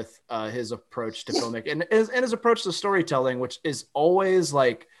issues with his approach to filmmaking and his approach to storytelling, which is always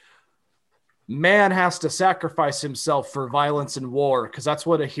like, man has to sacrifice himself for violence and war because that's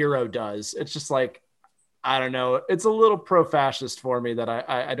what a hero does. It's just like, I don't know. It's a little pro-fascist for me that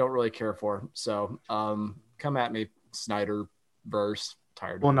I don't really care for. So come at me, Snyder verse.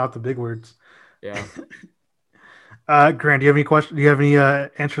 Tired. well, not the big words. Yeah. Grant, do you have any question? Do you have any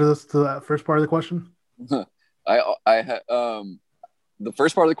answer to that first part of the question? The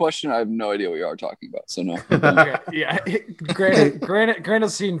first part of the question, I have no idea what you are talking about. So no. Okay. Yeah. Grant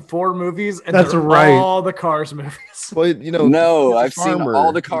has seen 4 movies, and That's they're right. all the Cars movies. Well, No, he's a I've seen farmer.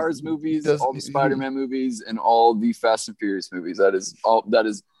 all the Cars movies, Does- all the Spider-Man movies, and all the Fast and Furious movies. That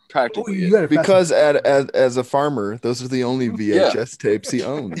is practically you it. got it. Because as a farmer, those are the only VHS tapes he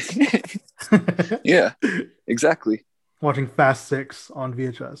owns. Yeah, exactly. Watching Fast 6 on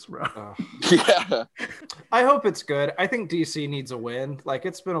VHS, bro. Yeah. I hope it's good. I think DC needs a win. Like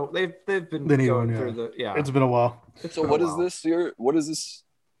they've been They need going one, through the It's been a while. So what is this? What is this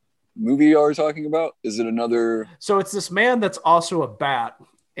movie you are talking about? Is it another? So it's this man that's also a bat,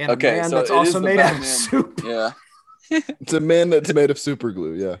 and Okay, a man so that's it is also the made out of Batman. soup. Yeah. It's a man that's made of super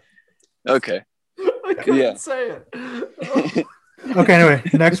glue. Yeah. Okay. I couldn't Yeah. say it. Okay, anyway,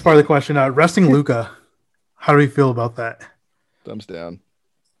 next part of the question. Resting Luca. How do we feel about that? Thumbs down.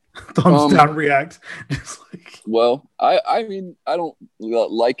 Thumbs down react. Just like, Well, I mean, I don't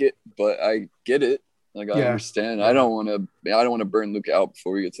like it, but I get it. Like I Yeah. understand. I don't want to burn Luke out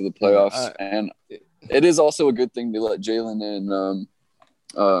before we get to the playoffs. And it is also a good thing to let Jalen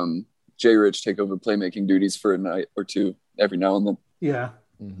and Jay Rich take over playmaking duties for a night or two every now and then. yeah.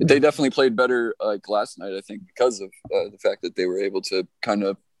 They definitely played better like last night, I think, because of the fact that they were able to kind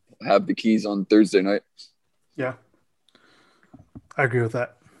of have the keys on Thursday night. Yeah. I agree with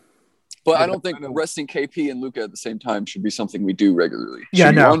that. But I don't think resting KP and Luka at the same time should be something we do regularly. Yeah,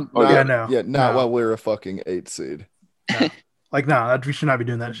 Should be no. one or the Yeah, other? no. Yeah, not No. while we're a fucking 8 seed. Like, no, we should not be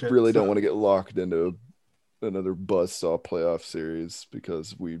doing that shit. Really don't want to get locked into another buzzsaw playoff series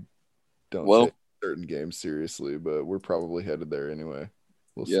because we don't Well- take certain games seriously, but we're probably headed there anyway.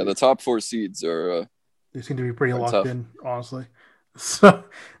 We'll Yeah, see. the top 4 seeds are They seem to be pretty Quite locked tough. in, honestly. So,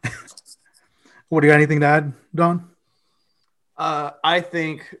 What do you got? Anything to add, Don? I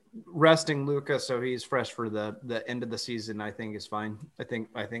think resting Luka so he's fresh for the end of the season, I think is fine. I think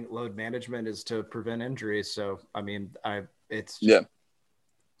load management is to prevent injuries. So I mean, Yeah.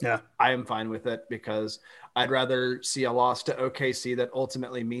 I am fine with it because I'd rather see a loss to OKC that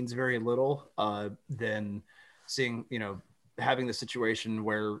ultimately means very little than seeing, having the situation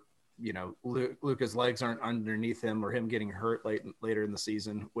where, Luka's legs aren't underneath him or him getting hurt later in the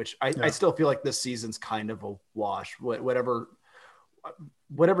season, which I still feel like this season's kind of a wash. Whatever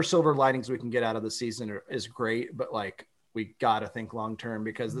silver linings we can get out of the season is great, but like we got to think long-term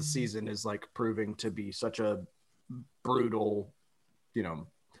because the season is like proving to be such a brutal,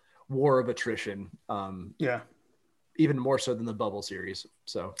 war of attrition. Even more so than the bubble series.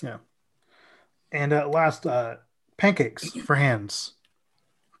 So, yeah. And last, pancakes for hands.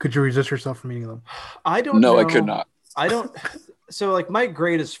 Could you resist yourself from eating them? I don't know. I could not. I don't. So like my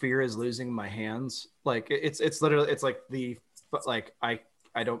greatest fear is losing my hands. Like it's literally, it's like I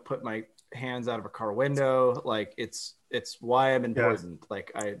don't put my hands out of a car window. Like it's why I'm important. Yeah.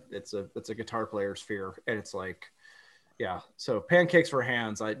 Like it's a guitar player's fear. And it's like, yeah. So pancakes for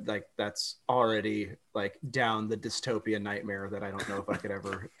hands. I like, that's already like down the dystopian nightmare that I don't know if I could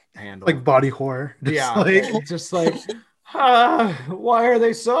ever handle. Like body horror. Just like why are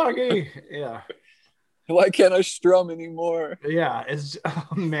they soggy? Yeah. Why can't I strum anymore? Yeah. It's, oh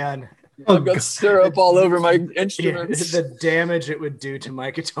man. I've got syrup all over my instruments. The damage it would do to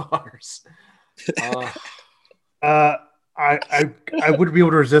my guitars. I would be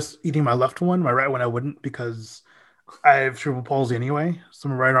able to resist eating my left one. My right one I wouldn't because I have cerebral palsy anyway. So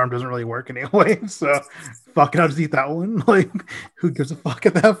my right arm doesn't really work anyway. So fucking I'll just eat that one. Like who gives a fuck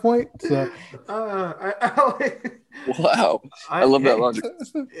at that point? So wow. I love that logic.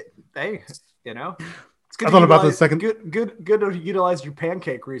 Hey, I thought about the second. Good to utilize your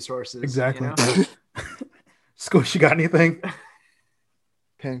pancake resources. Exactly. Squish, you got anything?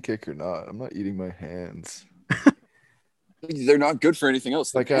 Pancake or not, I'm not eating my hands. They're not good for anything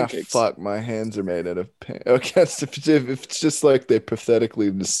else. Like, fuck, my hands are made out of okay, if it's just like they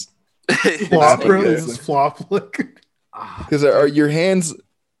pathetically just flop, because are your hands?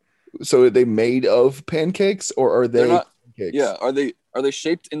 So are they made of pancakes or are they not, pancakes? Yeah, are they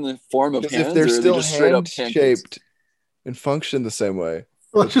shaped in the form of hands? If they're still just straight up shaped and function the same way,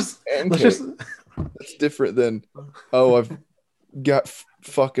 let's just that's different than I've got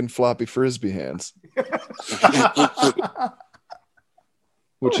fucking floppy frisbee hands.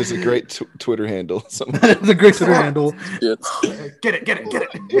 Which is a great Twitter handle. It's a great Twitter handle. Get it.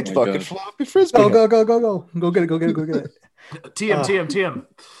 It's fucking floppy frisbee. Go get it. TM.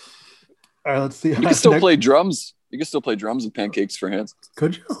 All right, let's see. You can still play drums. You can still play drums with pancakes for hands.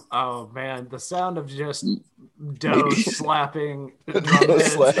 Could you? Oh man, the sound of just dough slapping.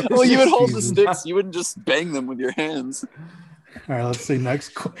 Well, you would hold the sticks. You wouldn't just bang them with your hands. All right, let's see. Next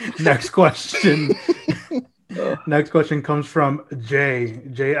question. Next question comes from Jay.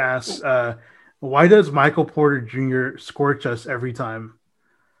 Jay asks, why does Michael Porter Jr. scorch us every time?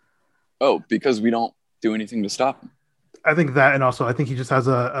 Oh, because we don't do anything to stop him. I think that, and also I think he just has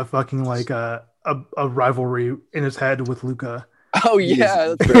a fucking like a rivalry in his head with Luka. Oh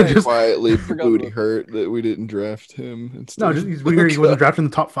yeah, that's very quietly booty hurt that we didn't draft him. No, he's weird. He wasn't drafted in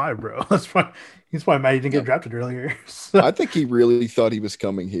the top 5, bro. That's why he's probably mad he didn't get drafted earlier. So. I think he really thought he was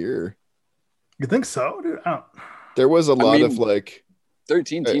coming here. You think so, dude? There was a lot of like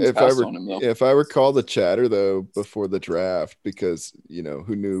 13 teams passed on him though. If I recall the chatter though before the draft, because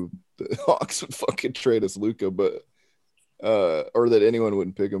who knew the Hawks would fucking trade us Luka, but or that anyone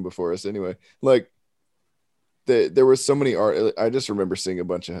wouldn't pick him before us anyway. Like there was so many I just remember seeing a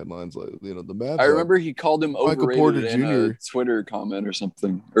bunch of headlines like the Mavs. I remember he called him Michael overrated Porter in Jr. a Twitter comment or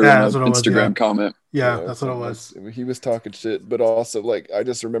something, or that's an what Instagram comment. Yeah, that's what it was. He was talking shit, but also like I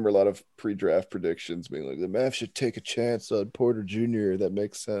just remember a lot of pre-draft predictions being like the Mavs should take a chance on Porter Jr. That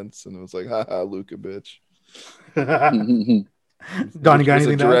makes sense, and it was like, haha, Luka, bitch. Donnie got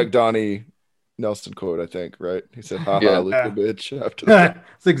anything? Direct Donnie Nelson quote, I think, right? He said, haha, Luka, bitch. After that.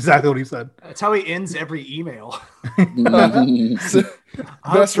 That's exactly what he said. That's how he ends every email.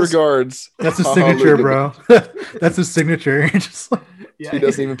 Best regards. That's his signature, bro. That's his signature. Just like, he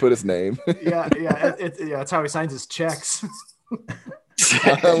doesn't even put his name. That's how he signs his checks.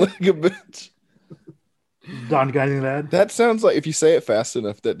 Luka, bitch. Don, got anything to add? That sounds like, if you say it fast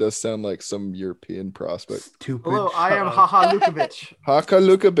enough, that does sound like some European prospect. Hello, I am Haha Lukovic. Haka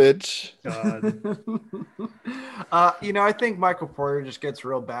Lukovic. I think Michael Porter just gets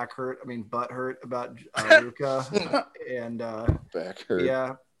real butt hurt about Luka. And back hurt.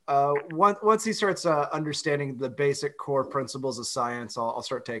 Yeah. Once he starts understanding the basic core principles of science, I'll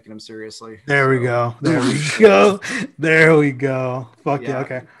start taking him seriously. There we go. There we go. There we go. Fuck yeah.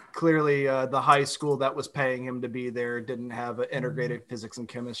 Okay. Clearly, the high school that was paying him to be there didn't have integrated physics and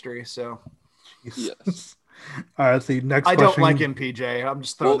chemistry. So, Yes. All right. Let's see. Next I question. don't like him, PJ. I'm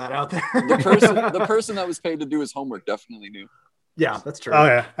just throwing that out there. The person that was paid to do his homework definitely knew. Yeah, that's true. Oh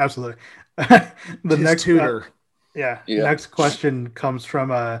yeah, absolutely. The His next tutor. Yeah. Yeah. Next question comes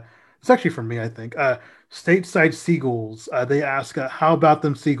from it's actually from me, I think. Stateside Seagulls. They ask, how about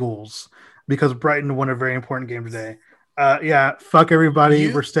them Seagulls? Because Brighton won a very important game today. Yeah, fuck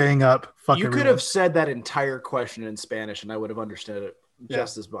everybody. We're staying up. Fuck You everyone. could have said that entire question in Spanish, and I would have understood it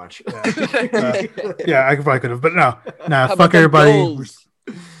just as much. Yeah, I probably could have, but no. How Fuck about them everybody. goals?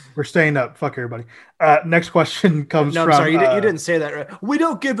 We're staying up. Fuck everybody. Next question comes No, from. I'm sorry, you didn't say that right. We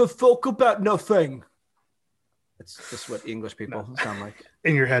don't give a fuck about nothing. That's just what English people sound like.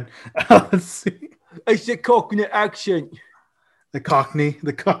 In your head. Let's see. It's a Cockney accent. The Cockney.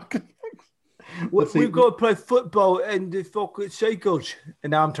 We've got to play football and the fucking Seagulls. And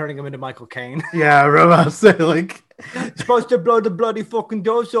now I'm turning him into Michael Caine. Yeah, I was say like. Supposed to blow the bloody fucking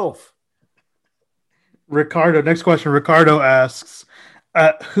doors off. Ricardo. Next question. Ricardo asks,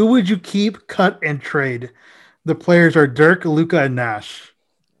 who would you keep, cut, and trade? The players are Dirk, Luka, and Nash.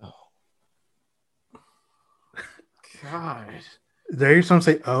 God. There you some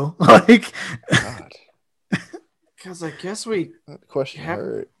say, oh, like. God, Because I guess we. that question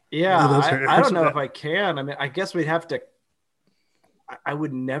hurt. Yeah, Those are- I don't know if I can. I mean, I guess we'd have to. I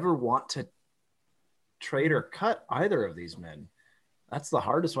would never want to trade or cut either of these men. That's the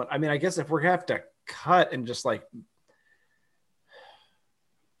hardest one. I mean, I guess if we're gonna have to cut and just like.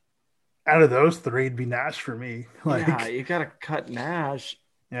 Out of those three, it'd be Nash for me. Like, Yeah, you got to cut Nash.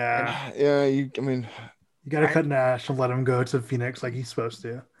 yeah. Yeah, you You got to cut Nash and let him go to Phoenix like he's supposed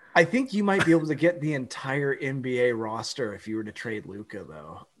to. I think you might be able to get the entire NBA roster if you were to trade Luka,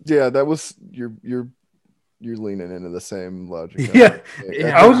 though. yeah, that was you're leaning into the same logic. Yeah.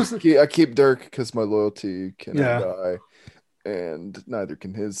 Yeah. I was just I keep Dirk because my loyalty cannot Yeah. die, and neither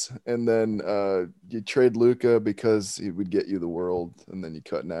can his. And then you trade Luca because he would get you the world, and then you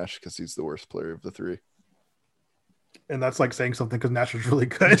cut Nash because he's the worst player of the three. and that's like saying something because Nash was really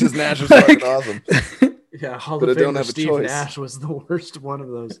good. Just Nash is Like- fucking awesome. Yeah, Hall But of I don't Famer have a Steve choice. Nash was the worst one of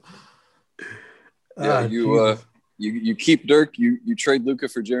those. Yeah, Jesus. you keep Dirk, you trade Luca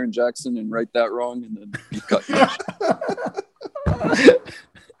for Jaren Jackson and right that wrong, and then you cut Nash.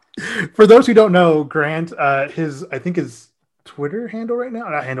 For those who don't know, Grant, I think his Twitter handle right now,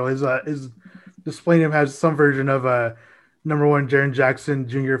 not handle, his display name has some version of number one Jaren Jackson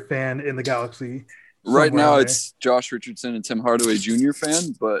Jr. fan in the galaxy. Right somewhere now, on there. it's Josh Richardson and Tim Hardaway Jr.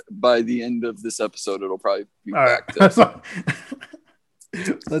 fan, but by the end of this episode, it'll probably be All right. back to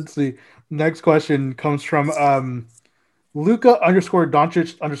Let's see. Next question comes from Luka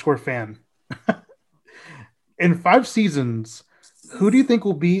 _Doncic _fan. In 5 seasons, who do you think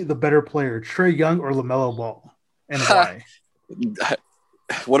will be the better player, Trae Young or LaMelo Ball, and why?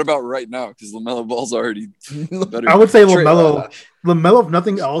 What about right now? Because LaMelo Ball's already better. I would say Trae- LaMelo, if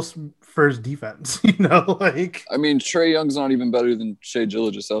nothing else, for his defense. Like I mean, Trae Young's not even better than Shai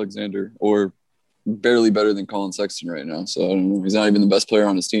Gilgeous-Alexander, or barely better than Colin Sexton right now. So I don't know. He's not even the best player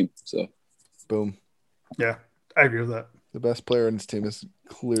on his team. So Boom. yeah, I agree with that. The best player on his team is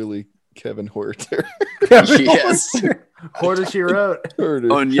clearly Kevin Huerter. yes. Quarter she wrote.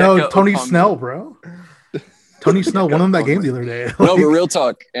 Huerter. No, Tony Snell, bro. Tony Snell won him that game the other day. No, but Like, real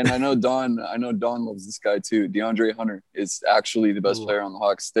talk, and I know Don loves this guy too. DeAndre Hunter is actually the best player on the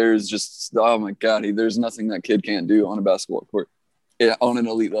Hawks. There's just, oh my God, there's nothing that kid can't do on a basketball court, on an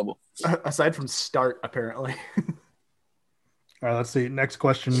elite level. Aside from start, apparently. all right, let's see. Next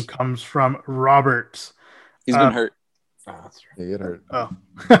question comes from Robert. He's been hurt. Oh, that's right. He get hurt. Oh,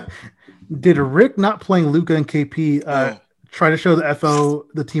 did Rick not playing Luca and KP try to show the FO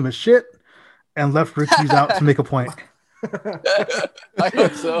the team is shit and left Ricky's out to make a point? I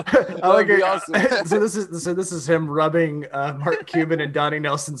hope so. I like That'd be it. awesome. So this is him rubbing Mark Cuban and Donnie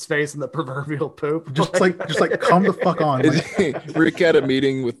Nelson's face in the proverbial poop. Just like come the fuck on. Like, Rick had a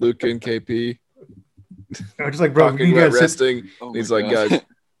meeting with Luca and KP, just like, bro, talking you about guys sit, resting. Oh He's my like, God. guys,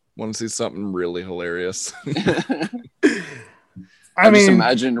 want to see something really hilarious? I just mean,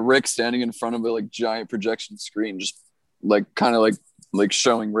 imagine Rick standing in front of a like giant projection screen, just like kind of like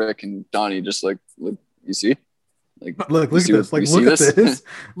showing Rick and Donnie, just like you see, like look you at see this. what- Like, you see look at this.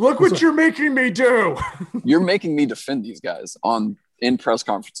 Look what you're making me do. You're making me defend these guys in press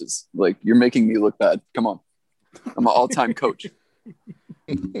conferences. Like you're making me look bad. Come on, I'm an all-time coach.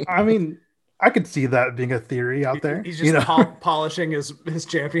 I mean, I could see that being a theory out there. He's just polishing his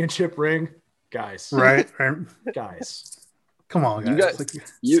championship ring. Guys. Right. Guys. Come on, guys.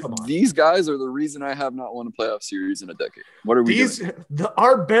 Come on. These guys are the reason I have not won a playoff series in a decade. What are we doing?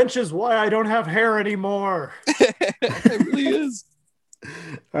 Our bench is why I don't have hair anymore. It really is. All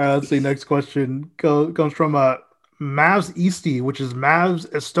right, let's see. Next question comes from Mavs Easty, which is Mavs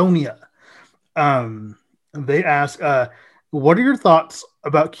Estonia. They ask, what are your thoughts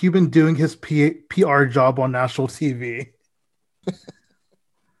about Cuban doing his PR job on national TV?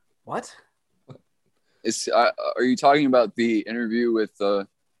 What? Are you talking about the interview with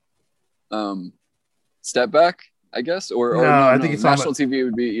Step Back, I guess? Or I think it's national TV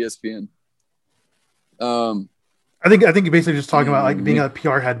would be ESPN. I think you're basically just talking about like being a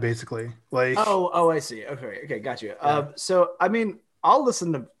PR head, basically. Like, I see. Okay, got you. Yeah. So I mean, I'll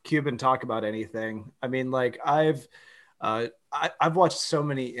listen to Cuban talk about anything. I mean, like I've watched so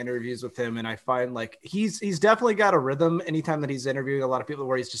many interviews with him, and I find like he's definitely got a rhythm. Anytime that he's interviewing a lot of people,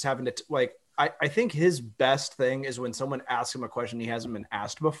 where he's just having to like. I think his best thing is when someone asks him a question he hasn't been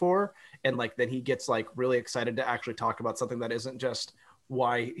asked before, and like then he gets like really excited to actually talk about something that isn't just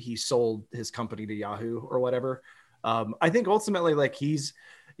why he sold his company to Yahoo or whatever. I think ultimately, like he's,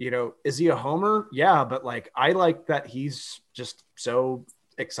 is he a homer? Yeah, but like I like that he's just so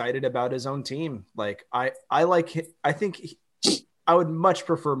excited about his own team. Like I think I would much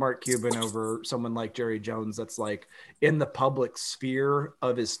prefer Mark Cuban over someone like Jerry Jones that's like in the public sphere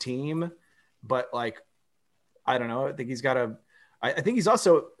of his team. But like, I don't know. I think I think he's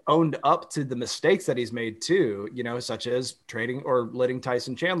also owned up to the mistakes that he's made too, such as trading or letting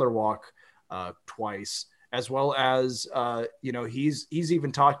Tyson Chandler walk twice, as well as, he's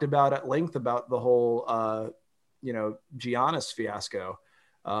even talked about at length about the whole, Giannis fiasco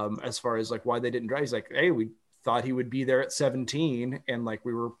as far as like why they didn't drive. He's like, hey, we thought he would be there at 17 and like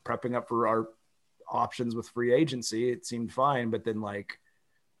we were prepping up for our options with free agency. It seemed fine, but then like,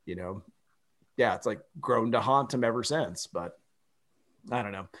 it's like grown to haunt him ever since. But I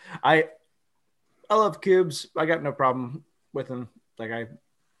don't know. I love Cubes. I got no problem with him. Like I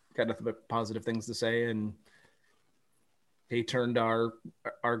got nothing but positive things to say. And he turned our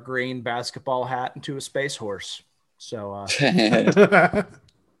green basketball hat into a space horse. So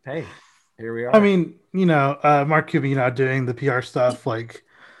hey, here we are. I mean, Mark Cuban, doing the PR stuff, like,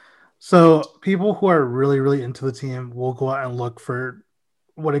 so people who are really, really into the team will go out and look for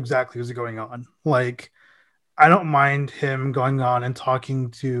what exactly is going on. Like, I don't mind him going on and talking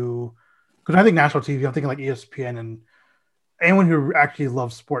to, because I think national TV, I'm thinking like ESPN, and anyone who actually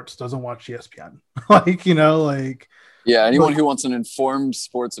loves sports doesn't watch ESPN. Yeah, anyone who wants an informed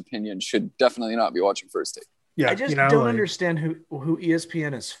sports opinion should definitely not be watching First Take. Yeah, I just don't understand who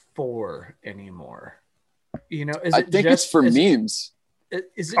ESPN is for anymore. I think it's for memes.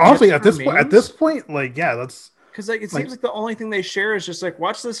 Is it honestly at this point, like, yeah, that's because like it seems like the only thing they share is just like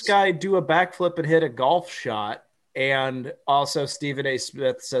watch this guy do a backflip and hit a golf shot, and also Stephen A.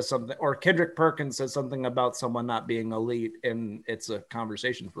 Smith says something, or Kendrick Perkins says something about someone not being elite, and it's a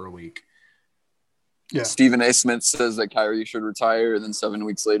conversation for a week. Yeah, Stephen A. Smith says that Kyrie should retire, and then 7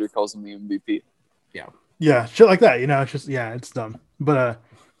 weeks later calls him the MVP. Yeah, shit like that. It's just it's dumb. But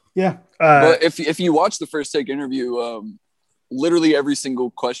but if you watch the First Take interview, literally every single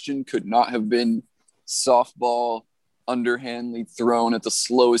question could not have been softball underhandly thrown at the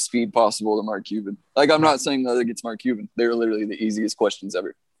slowest speed possible to Mark Cuban. Like, I'm not saying that it's Mark Cuban. They're literally the easiest questions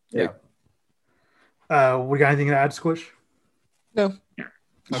ever. Yeah. We got anything to add, Squish? No.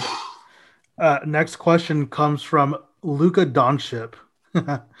 Okay. Next question comes from Luka Doncic.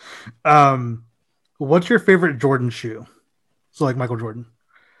 What's your favorite Jordan shoe? So like Michael Jordan.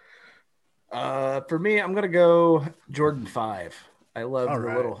 For me, I'm gonna go Jordan 5. I love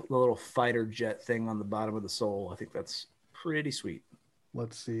the little fighter jet thing on the bottom of the sole. I think that's pretty sweet.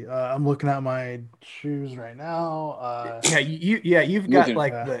 Let's see. I'm looking at my shoes right now. You've got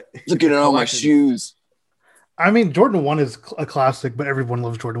looking at all my shoes. I mean, Jordan 1 is a classic, but everyone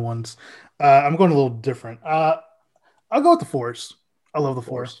loves Jordan 1s. I'm going a little different. I'll go with the 4s. I love the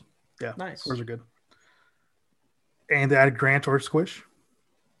 4s. Yeah, nice. 4s are good. And to add Grant or Squish?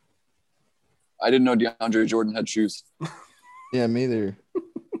 I didn't know DeAndre Jordan had shoes. Yeah, me either.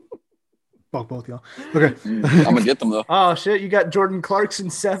 Fuck both y'all. Okay. I'm going to get them, though. Oh, shit. You got Jordan Clarkson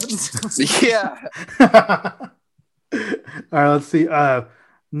 7s? Yeah. All right, let's see.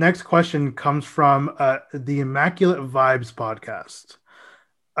 Next question comes from the Immaculate Vibes podcast.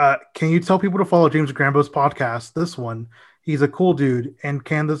 Can you tell people to follow James Grambo's podcast? This one. He's a cool dude. And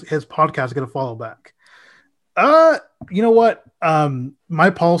can his podcast get a follow back? You know what? My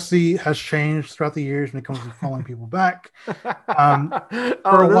policy has changed throughout the years when it comes to following people back.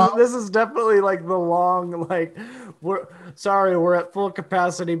 This is definitely like the long, like, we're at full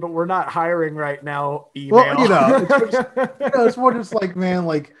capacity, but we're not hiring right now. Email. Well, it's more just like, man,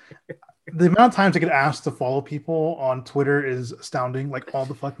 like the amount of times I get asked to follow people on Twitter is astounding, like all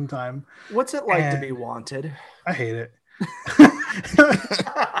the fucking time. What's it like to be wanted? I hate it.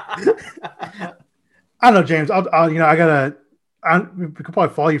 I don't know, James. We could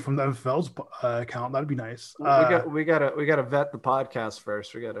probably follow you from the MFL's account. That'd be nice. We gotta vet the podcast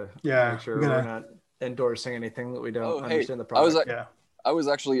first. We gotta make sure we're not endorsing anything that we don't understand the product. I was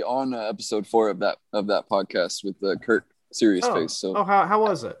actually on episode 4 of that podcast with Kurt Serious Face. So how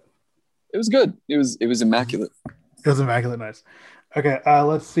was it? It was good. It was immaculate. It was immaculate. Nice. Okay,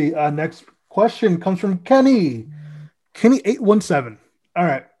 let's see. Next question comes from Kenny 817. All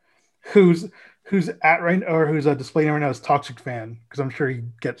right, who's at right or who's displaying right now is Toxic Fan, because I'm sure he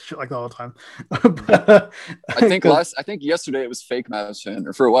gets shit like that all the time. But, I think yesterday it was Fake Mavs Fan,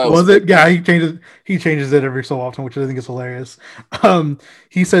 or for a while was it? Yeah, he changes it every so often, which I think is hilarious.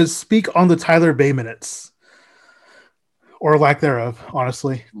 He says, "Speak on the Tyler Bay minutes." Or lack thereof,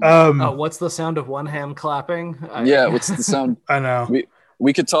 honestly. What's the sound of one hand clapping? What's the sound? I know.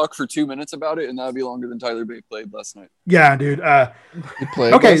 We could talk for 2 minutes about it, and that would be longer than Tyler Bay played last night. Yeah, dude. He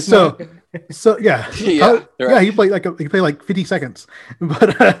played. Okay, so yeah, he played like 50 seconds,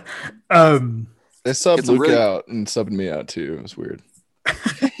 but they subbed Luke out and subbed me out too. It was weird.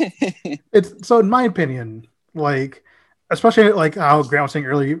 It's so, in my opinion, like, especially like how Grant was saying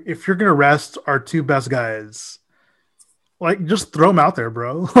earlier, if you're gonna rest our 2 best guys, like, just throw them out there,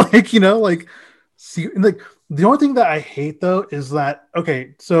 bro. Like, see, like, the only thing that I hate though is that,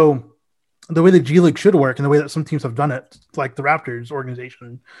 okay, so the way the G League should work and the way that some teams have done it, like the Raptors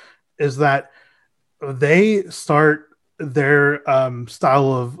organization, is that they start their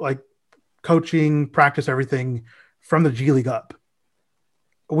style of like coaching, practice, everything from the G League up,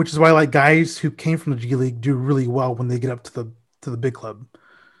 which is why like guys who came from the G League do really well when they get up to the big club.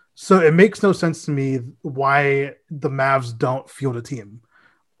 So it makes no sense to me why the Mavs don't field a team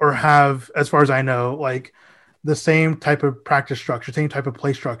or have, as far as I know, like the same type of practice structure, same type of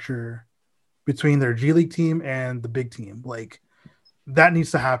play structure between their G League team and the big team. Like, that needs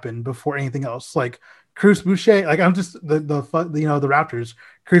to happen before anything else. Like Chris Boucher, like, I'm just the Raptors,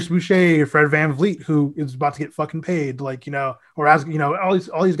 Chris Boucher, Fred VanVleet, who is about to get fucking paid, like, or as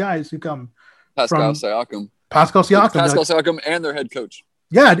all these guys who come Pascal Siakam and their head coach.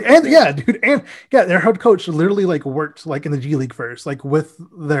 Yeah, dude, their head coach literally like worked like in the G League first, like with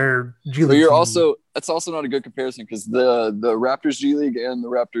their G League. But that's also not a good comparison, because the Raptors G League and the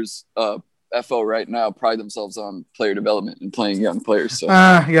Raptors FO right now pride themselves on player development and playing young players. So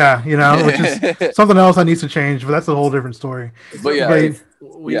which is something else that needs to change, but that's a whole different story. But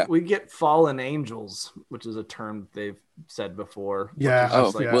we get fallen angels, which is a term they've said before. Yeah.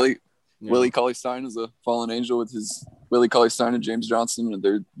 Willie Cauley-Stein is a fallen angel with his Willie Cauley-Stein and James Johnson,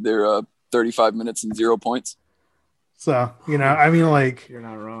 and they're 35 minutes and 0 points. So, I mean, like, you're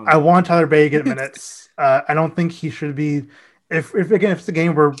not wrong. I want Tyler Bay to get minutes. I don't think he should be. If it's a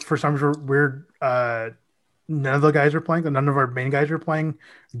game where for some weird none of the guys are playing, none of our main guys are playing,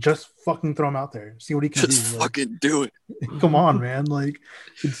 just fucking throw him out there. See what he can do. Just fucking do it. Come on, man. Like,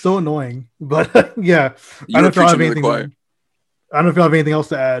 it's so annoying. But yeah, I don't know if you'll have anything else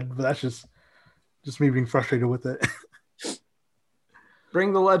to add, but that's just me being frustrated with it.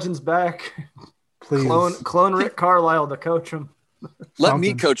 Bring the legends back. Please. Clone Rick Carlisle to coach him. Let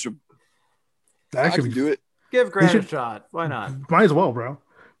me coach him. I can do it. Give Grant a shot. Why not? Might as well, bro.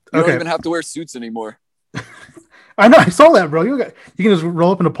 You don't even have to wear suits anymore. I know. I saw that, bro. You can just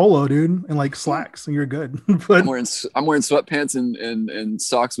roll up in a polo, dude, and like slacks, and you're good. But I'm wearing sweatpants and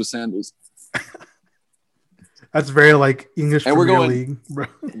socks with sandals. That's very like English and Premier League, bro.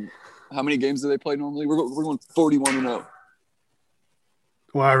 How many games do they play normally? We're going 41-0.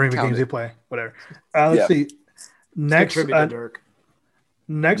 Well, I remember games they play. Whatever. Let's see. Next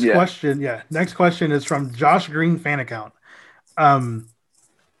question. Yeah. Next question is from Josh Green fan account.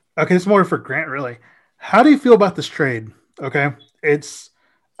 Okay, it's more for Grant, really. How do you feel about this trade? Okay. It's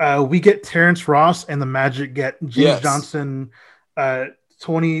we get Terrence Ross and the Magic get James Johnson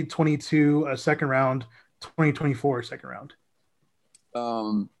 2022 second round, 2024 second round.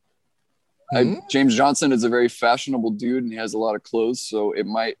 James Johnson is a very fashionable dude, and he has a lot of clothes, so it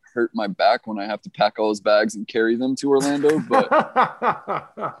might hurt my back when I have to pack all his bags and carry them to Orlando. But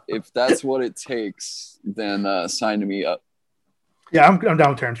if that's what it takes, then sign me up. Yeah, I'm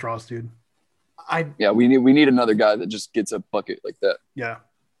down with Terrence Ross, dude. We need another guy that just gets a bucket like that. Yeah,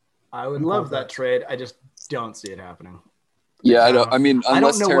 I would love that trade. I just don't see it happening. Yeah, I don't. I mean, I don't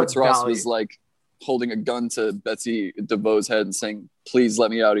unless know Terrence what Ross value- was like holding a gun to Betsy DeVoe's head and saying, "Please let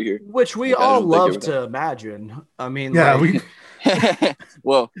me out of here." Which we I all don't think it love would to imagine. I mean, Yeah, like,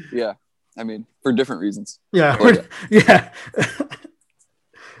 Well, yeah. I mean, for different reasons. Yeah, But, yeah.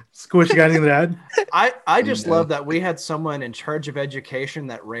 Squish, you got anything to add? I just No. love that we had someone in charge of education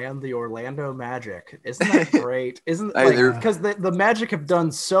that ran the Orlando Magic. Isn't that great? Isn't Hey, like they're- because the Magic have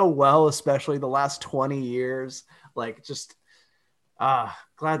done so well, especially the last 20 years. Like just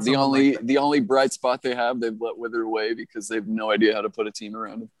glad the someone only like that- the only bright spot they have, they've let wither away because they have no idea how to put a team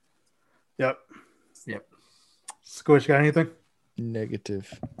around him. Yep. Yep. Squish, got anything? Negative.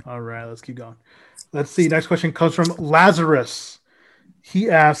 All right, let's keep going. Let's see. Next question comes from Lazarus. He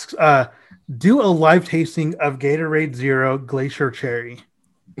asks, do a live tasting of Gatorade Zero Glacier Cherry.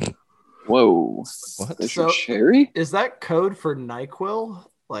 Whoa. What? This So- is cherry? Is that code for NyQuil?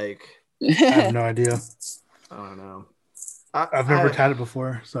 Like I have no idea. I don't know. I've never had it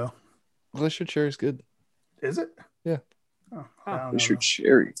before, so Glacier cherry is good. is it? Yeah. Oh, I don't What's know. your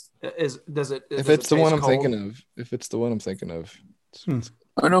cherry? Does it? If does it's it the one taste I'm cold? thinking of. If it's the one I'm thinking of.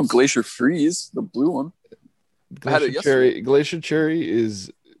 I know Glacier Freeze, the blue one. I had it Glacier cherry is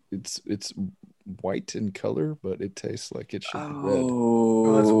it's white in color, but it tastes like it should be red.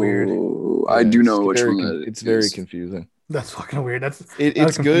 Oh, that's weird. I Yeah, do it's know which very one con- that it's very is. confusing. That's fucking weird. That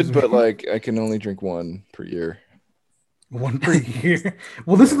It's confuses good, me. but like I can only drink one per year. One per year.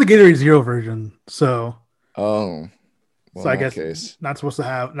 Well, this is the Gatorade Zero version, so Oh, well, so I in that guess case, not supposed to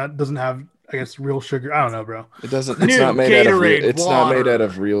have. Not doesn't have. I guess real sugar. I don't know, bro. it doesn't. New It's not made out of. Gatorade It's not made water. out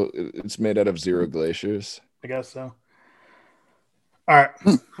of real. It's made out of zero glaciers. I guess so. All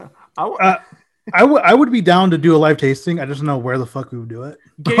right. I- I would be down to do a live tasting. I just don't know where the fuck we would do it.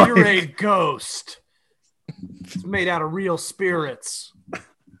 Gatorade Ghost. It's made out of real spirits.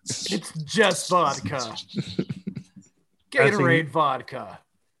 It's just vodka. Gatorade vodka.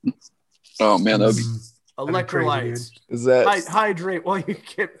 Oh man, that would be That'd be crazy, Electrolytes. Is that? Hydrate while you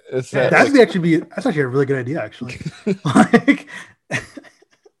get. Is that? That's like- that's actually a really good idea, actually. Like,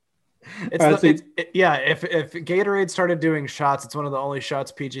 It's, All right, yeah. If Gatorade started doing shots, it's one of the only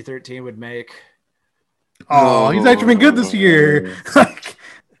shots PG-13 would make. oh, he's actually been good this year. Like,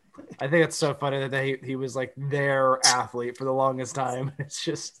 I think it's so funny that he was like their athlete for the longest time. It's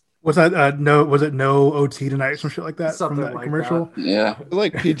just was that no? Was it no OT tonight or some shit like that Something from that like commercial? yeah. I feel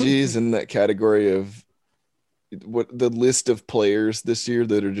like PG's in that category of what the list of players this year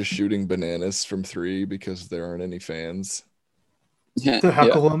that are just shooting bananas from three because there aren't any fans. To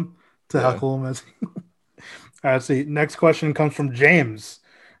heckle him, Yeah. heckle him as. All right, let's see. Next question comes from James.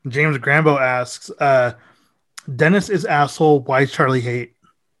 James Grambo asks, "Dennis is asshole. Why is Charlie hate?"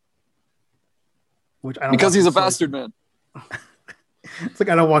 Which I don't Because watch he's a It's like- bastard, man. It's like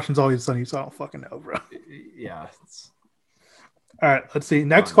I don't watch It's Always Sunny, so I don't fucking know, bro. yeah. All right, let's see.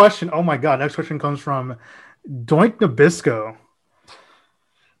 Next question. Oh my god, next question comes from Doink Nabisco.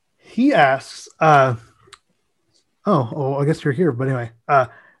 He asks, I guess you're here, but anyway.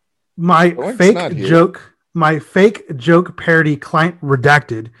 My Doink's not here. fake joke parody client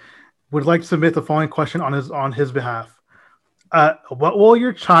redacted would like to submit the following question on his behalf. What will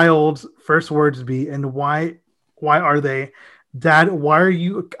your child's first words be and why are they? Dad, why are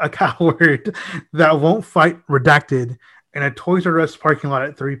you a coward that won't fight redacted in a Toys R Us parking lot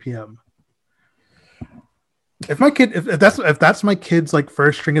at 3 p.m.? If that's my kid's like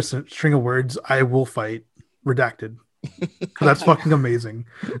first string of words, I will fight redacted. 'Cause that's fucking amazing.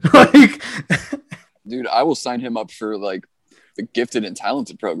 Like Dude, I will sign him up for like the gifted and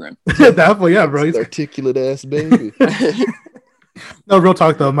talented program. definitely, yeah, bro. It's articulate ass baby. No, real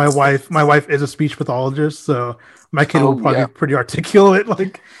talk though. My wife is a speech pathologist, so my kid will probably yeah. be pretty articulate.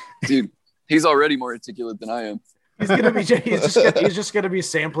 Like, Dude, he's already more articulate than I am. He's gonna be. He's just gonna be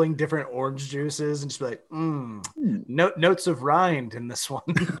sampling different orange juices and just be like, notes of rind in this one.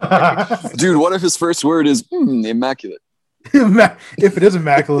 Dude, what if his first word is immaculate? if it is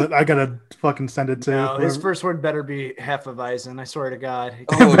immaculate, I gotta fucking send it to. No, his whoever. first word better be Hefeweizen. I swear to God. It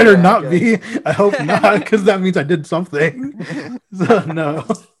better yeah, not okay. be. I hope not, because that means I did something. So no.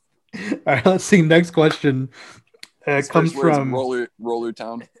 All right, let's see. Next question. It His comes first word's from Roller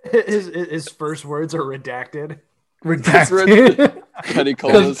Town. His first words are redacted. redacted Petty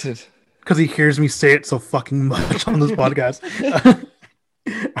colas. because he hears me say it so fucking much on this podcast.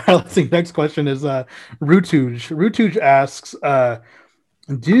 All right, let's see. Next question is Rutuj. Rutuj asks,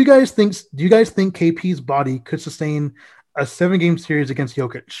 do you guys think KP's body could sustain a 7-game series against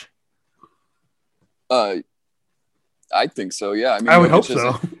Jokic? I think so. Yeah. I would hope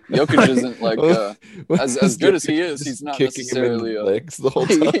Jokic so. Jokic isn't like as good as he is. Just He's not kicking him in necessarily the legs the whole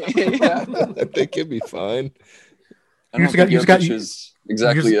time. Yeah. I think he'll be fine. I don't think Jokic is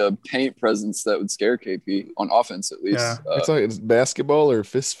exactly a paint presence that would scare KP on offense, at least. Yeah. It's like it's basketball or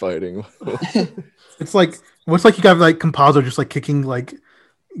fist fighting. It's like what's like you got like Compazzo just like kicking like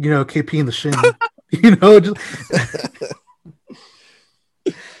KP in the shin.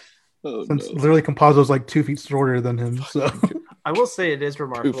 Just since literally Compazzo's like 2 feet shorter than him. So I will say it is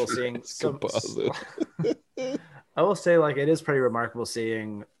remarkable seeing some. I will say like it is pretty remarkable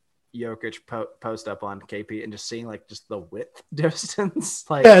seeing Jokic post up on KP and just seeing like just the width distance.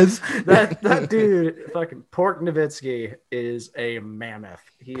 Like that dude, fucking Pork Nowitzki is a mammoth.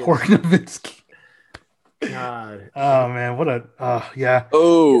 Pork Nowitzki. God. Oh man, what a yeah.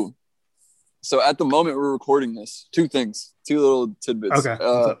 Oh, so at the moment we're recording this, two little tidbits.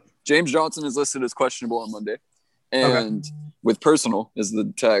 Okay. James Johnson is listed as questionable on Monday, and with personal is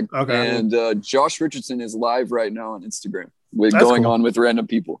the tag. Okay. And Josh Richardson is live right now on Instagram going on with random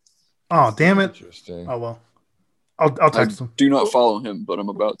people. Oh damn it! Interesting. Oh well, I'll text him. Do not follow him, but I'm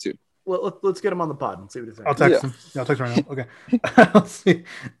about to. Well, let's get him on the pod and see what he thinks. I'll text him. Yeah, I'll text him right now. Okay. Let's see.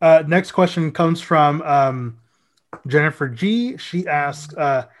 Next question comes from Jennifer G. She asks,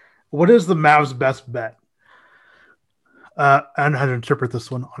 "What is the Mavs' best bet?" I don't know how to interpret this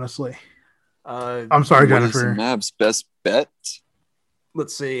one, honestly. I'm sorry, Jennifer. What is the Mavs' best bet?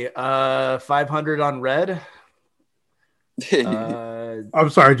 Let's see. 500 on red. I'm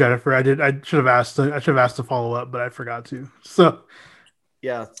sorry, Jennifer. I should have asked. I should have asked to follow up, but I forgot to. So,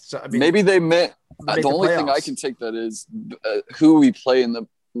 yeah. So I mean, maybe they meant. The only thing I can take that is who we play in the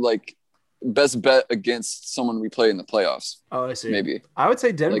best bet against someone we play in the playoffs. Oh, I see. Maybe I would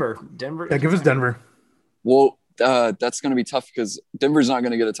say Denver. Denver. Yeah, give us Denver. Well, that's going to be tough because Denver's not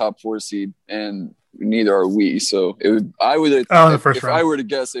going to get a top 4 seed, and neither are we. So I would. If I were to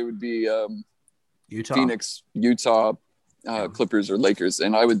guess, it would be Utah, Phoenix, Utah, Clippers, or Lakers,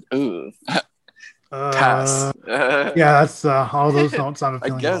 and I would pass. Yeah, that's all those don't sound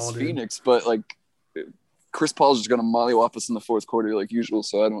appealing. I guess Phoenix, but like Chris Paul's just going to mollywop us in the fourth quarter like usual.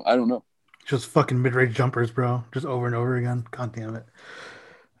 So I don't know. Just fucking mid-range jumpers, bro. Just over and over again. God damn it.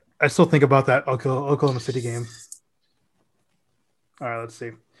 I still think about that Oklahoma City game. All right, let's see.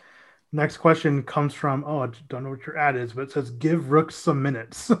 Next question comes from, I don't know what your ad is, but it says, give Rooks some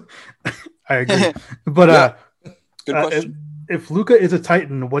minutes. I agree. But good question. If Luka is a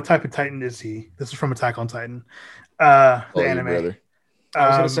Titan, what type of Titan is he? This is from Attack on Titan. The anime. Brother. I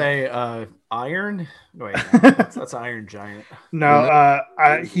was going to say Iron. Wait, that's Iron Giant. No,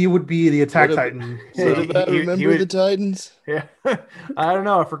 he would be the Attack Titan. Remember the Titans? Yeah, I don't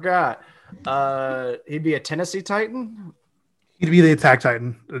know. I forgot. He'd be a Tennessee Titan. He'd be the Attack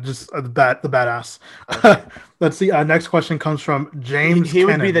Titan, just the badass. Okay. Let's see. Next question comes from James. He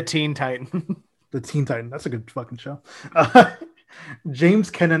would be the Teen Titan. The Teen Titan. That's a good fucking show. James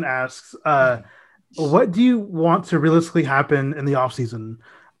Kennan asks, what do you want to realistically happen in the offseason?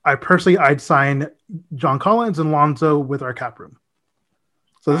 I'd sign John Collins and Lonzo with our cap room.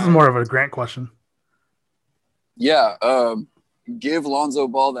 So this is more of a Grant question. Yeah. Give Lonzo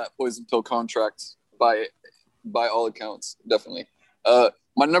Ball that poison pill contract by all accounts. Definitely.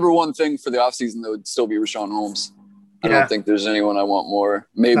 My number one thing for the offseason, though, would still be Rashawn Holmes. I don't think there's anyone I want more.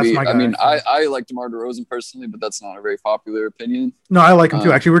 Maybe. I mean, I like DeMar DeRozan personally, but that's not a very popular opinion. No, I like him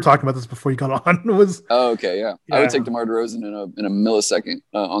too. Actually, we were talking about this before you got on. Okay, yeah. I would take DeMar DeRozan in a millisecond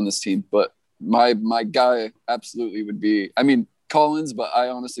on this team, but my guy absolutely would be. I mean, Collins, but I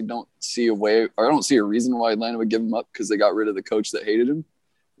honestly don't see a way, or I don't see a reason why Atlanta would give him up because they got rid of the coach that hated him.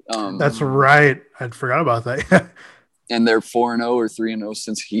 That's right. I forgot about that. And they're 4-0 or 3-0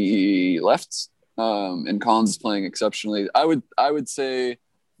 since he left. And Collins is playing exceptionally. I would say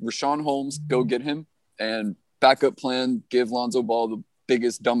Rashawn Holmes, go get him, and backup plan, give Lonzo Ball the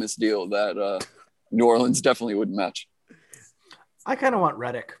biggest, dumbest deal that New Orleans definitely wouldn't match. I kind of want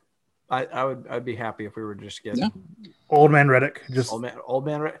Redick. I'd be happy if we were just getting old man Redick. Just old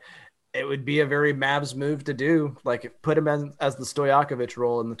man Redick. It would be a very Mavs move to do. Like put him as the Stojakovic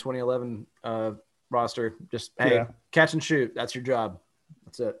role in the 2011 roster. Just catch and shoot. That's your job.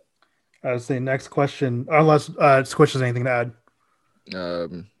 That's it. Let's see. Next question. Unless Squish has anything to add.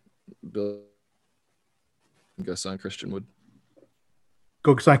 Bill, go sign Christian Wood.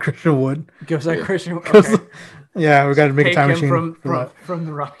 Go sign Christian Wood. Go sign Christian Wood. Okay. Yeah, we got to make a time machine from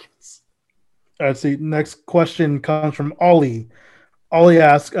the Rockets. Let's see. Next question comes from Ollie. Ollie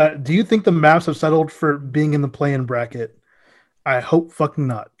asks, do you think the Mavs have settled for being in the play-in bracket? I hope fucking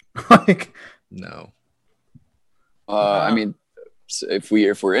not. No. I mean, if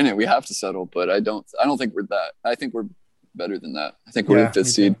we're in it, we have to settle, but I don't think we're that. I think we're better than that. I think we're the fifth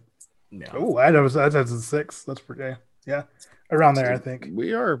seed. Yeah. Oh, that's a 6. That's pretty. Yeah, around there. I think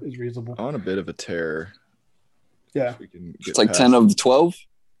We are is reasonable. on a bit of a tear. Yeah, If we can It's get like past 10 of the 12.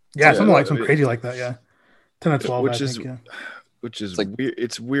 yeah, Yeah, something like I some mean- crazy like that. Yeah, 10 or 12. Which I is- think. Yeah. Which is It's like- weird.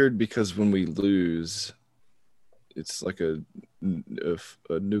 It's weird because when we lose, it's like a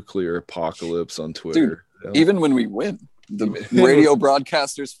nuclear apocalypse on Twitter. You know? Even when we win, the radio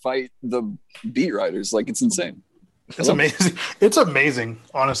broadcasters fight the beat writers. Like, it's insane. It's amazing. It's amazing,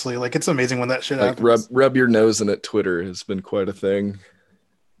 honestly. Like, it's amazing when that shit like happens. rub your nose in it. Twitter has been quite a thing.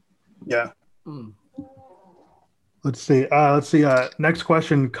 Yeah. Mm. Let's see. Next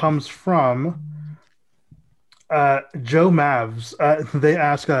question comes from Joe Mavs. They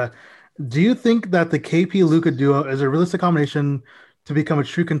ask, do you think that the KP Luca duo is a realistic combination to become a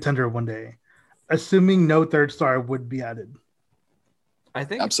true contender one day, assuming no third star would be added? I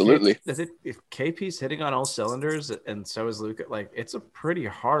think Absolutely. if KP's hitting on all cylinders and so is Luka, like it's a pretty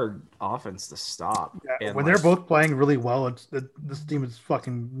hard offense to stop. Yeah, And when like, they're both playing really well, this team is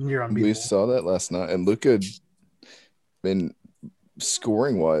fucking near unbeatable. We saw that last night, and Luka,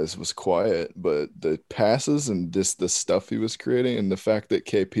 scoring wise, was quiet, but the passes and just the stuff he was creating, and the fact that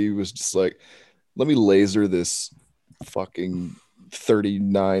KP was just like, "Let me laser this fucking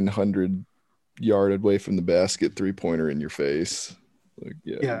 3,900 yard away from the basket 3-pointer in your face." Like,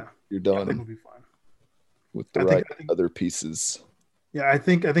 yeah, you're I think done it'll be fine. with the I right think- other pieces. Yeah, I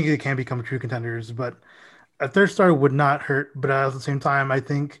think they can become true contenders, but a third star would not hurt. But at the same time, I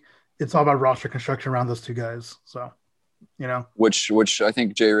think it's all about roster construction around those two guys. So, you know, Which I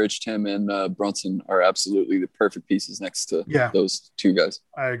think Jay Rich, Tim, and Brunson are absolutely the perfect pieces next to Yeah. those two guys.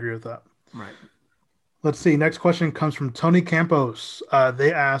 I agree with that. right. Let's see. Next question comes from Tony Campos.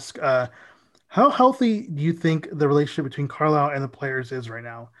 They ask, how healthy do you think the relationship between Carlisle and the players is right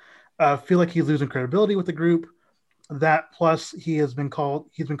now? Feel like he's losing credibility with the group. That plus he's been calling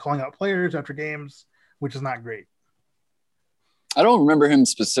out players after games, which is not great. I don't remember him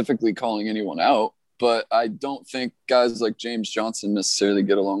specifically calling anyone out, but I don't think guys like James Johnson necessarily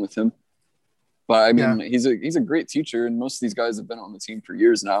get along with him. But I mean, he's a great teacher, and most of these guys have been on the team for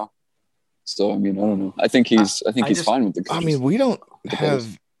years now. So I mean, I don't know. I think he's fine with the coaches. I mean, we don't The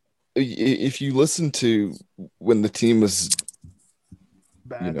have. If you listen to when the team was,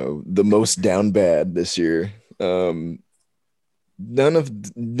 Bad. the most down bad this year, none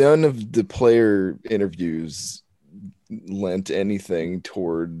of the player interviews lent anything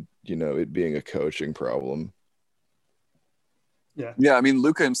toward it being a coaching problem. Yeah, I mean,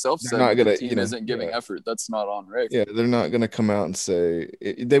 Luka himself They're said not the gonna, team isn't giving effort. That's not on Rick. Yeah, they're not going to come out and say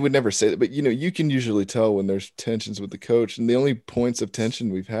they would never say that, but you can usually tell when there's tensions with the coach, and the only points of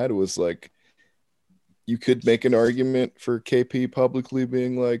tension we've had was like, you could make an argument for KP publicly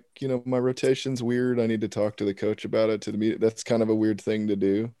being like, my rotation's weird. I need to talk to the coach about it to the media. That's kind of a weird thing to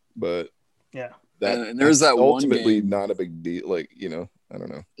do, but Yeah. And there's that one ultimately game- not a big deal. Like, I don't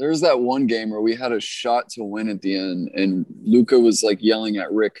know. There was that one game where we had a shot to win at the end, and Luka was like yelling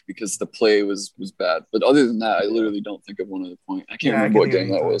at Rick because the play was bad. But other than that, I literally don't think of one other point. I can't remember what game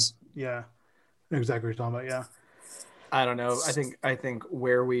that was. Yeah, exactly what you're talking about. Yeah. I don't know. I think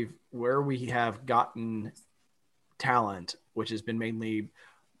where we have gotten talent, which has been mainly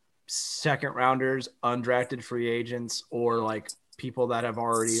second rounders, undrafted free agents, or like people that have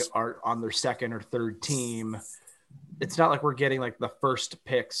already are on their second or third team. It's not like we're getting like the first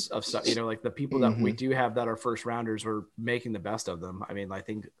picks of stuff, like the people that we do have that are first rounders, we're making the best of them. I mean, I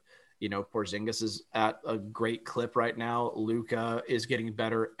think, Porzingis is at a great clip right now. Luka is getting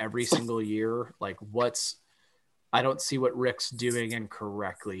better every single year. Like I don't see what Rick's doing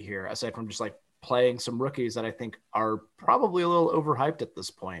incorrectly here, aside from just like playing some rookies that I think are probably a little overhyped at this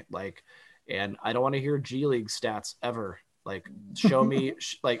point. Like, and I don't want to hear G League stats ever. Like, show me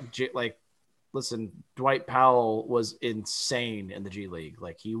listen, Dwight Powell was insane in the G League.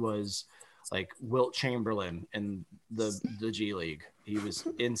 Like, he was like Wilt Chamberlain in the G League. He was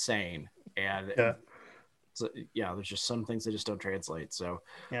insane. And there's just some things that just don't translate. So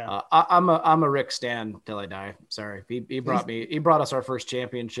I'm a Rick stan till I die. Sorry. He brought us our first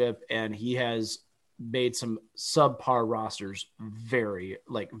championship, and he has made some subpar rosters very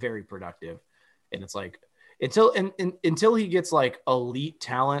productive. And it's like, until he gets like elite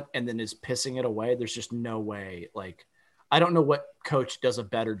talent and then is pissing it away, there's just no way. Like, I don't know what coach does a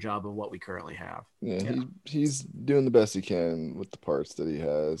better job of what we currently have. Yeah. He's doing the best he can with the parts that he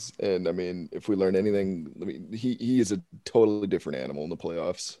has. And I mean, if we learn anything, I mean, he is a totally different animal in the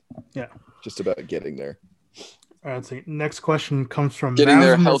playoffs. Yeah. Just about getting there. All right. So next question comes from Getting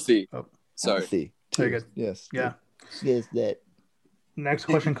there Mavs- healthy. Oh, Sorry. Healthy, very too. good. Yes. Yeah. Yes, that. Next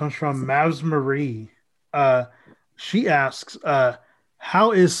question comes from Mavs Marie. She asks,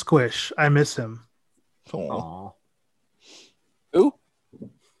 how is Squish? I miss him. Aw. Aw. Who?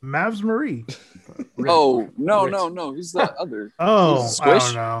 Mavs Marie. Oh, no. Who's the other? Oh, Is it I don't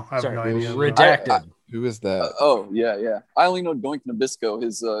Squish? know. I have Sorry, no idea. redacted. Who is that? Oh, yeah. I only know Doink Nabisco,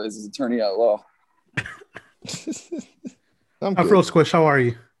 his attorney at law. I'm For real, good. Squish, how are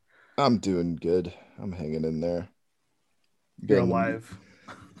you? I'm doing good. I'm hanging in there. You're Getting- alive.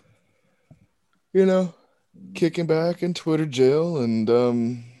 You know, kicking back in Twitter jail and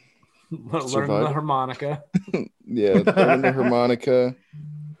Learn the surviving. harmonica. yeah, learning the harmonica.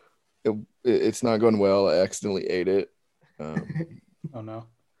 It's not going well. I accidentally ate it. Oh no.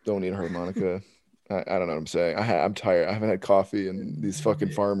 Don't eat a harmonica. I don't know what I'm saying. I'm tired. I haven't had coffee, and these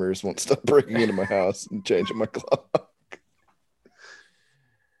fucking farmers won't stop breaking into my house and changing my clock.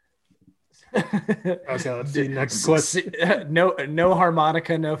 Okay, let's see. Next question. No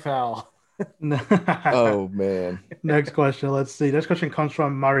harmonica, no foul. Oh man. Next question. Let's see. Next question comes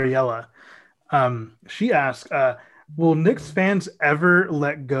from Mariella. She asks, will Knicks fans ever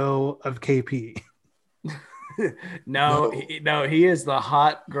let go of KP? No, he is the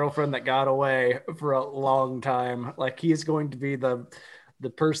hot girlfriend that got away for a long time. Like he's going to be the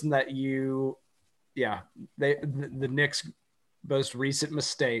person that the Knicks' most recent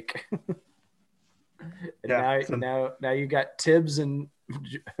mistake. Now you got Tibbs and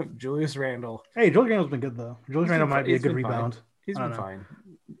Julius Randle. Hey, Julius Randle's been good though. Julius Randle might be a he's good been fine. rebound. He's I been don't know. fine.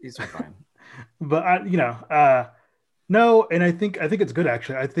 He's been fine. But no, and I think it's good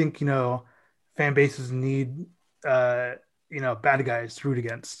actually. I think fan bases need bad guys to root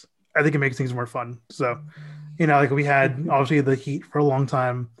against. I think it makes things more fun. So like we had obviously the Heat for a long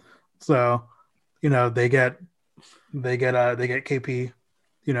time. So they get KP.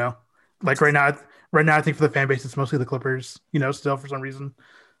 Like right now I think for the fan base it's mostly the Clippers. Still for some reason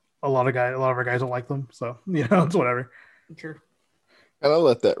a lot of our guys don't like them. So it's whatever. Sure. And I'll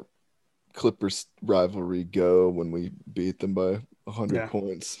let that Clippers rivalry go when we beat them by 100 Yeah.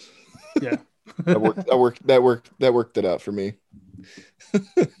 points. Yeah. That worked it out for me. All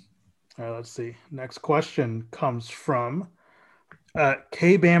right, let's see. Next question comes from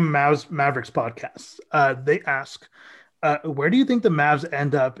K-Bam Mavericks podcast. They ask, where do you think the Mavs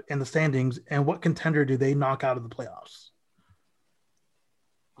end up in the standings, and what contender do they knock out of the playoffs?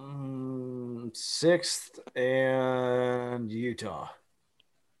 6th and Utah.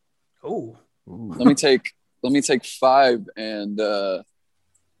 Oh, Let me take 5 and the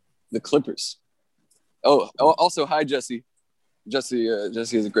Clippers. Oh, also hi Jesse. Jesse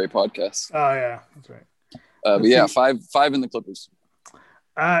is a great podcast. oh yeah, that's right. But yeah, 5 in the Clippers.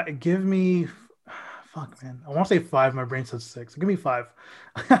 Give me, fuck man, I want to say 5. My brain says 6. Give me 5.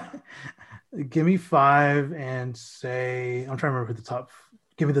 Give me 5 and say I'm trying to remember who the top.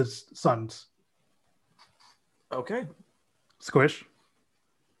 Give me the Suns. Okay. Squish.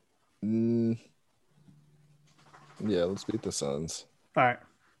 Yeah, let's beat the Suns. All right,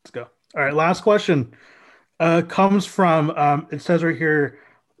 let's go. All right, last question comes from, it says right here,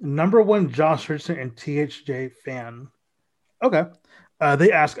 #1 Josh Richardson and THJ fan. Okay.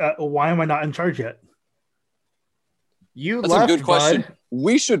 They ask, why am I not in charge yet? That's a good question.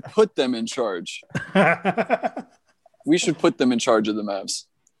 We should put them in charge. We should put them in charge of the Mavs.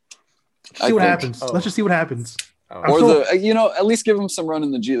 See what happens. Let's just see what happens. Or at least give him some run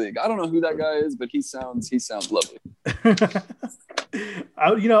in the G League. I don't know who that guy is, but he sounds lovely.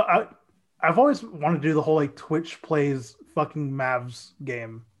 I've always wanted to do the whole like Twitch plays fucking Mavs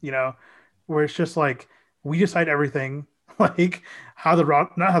game, where it's just like we decide everything, like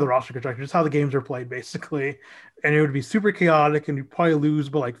not how the roster constructed, just how the games are played, basically, and it would be super chaotic, and you'd probably lose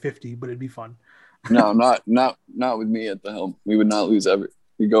by like 50, but it'd be fun. No, not with me at the helm. We would not lose ever.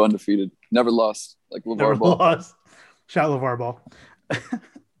 We go undefeated, never lost, like LeVar Ball. Lost. Shout LeVar Ball.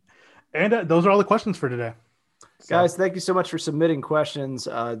 And those are all the questions for today. Guys, thank you so much for submitting questions.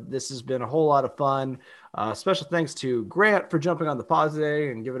 This has been a whole lot of fun. Special thanks to Grant for jumping on the pod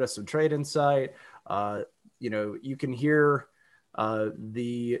today and giving us some trade insight. You can hear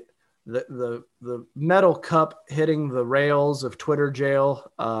the metal cup hitting the rails of Twitter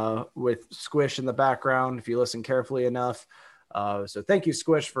jail with Squish in the background if you listen carefully enough. So thank you,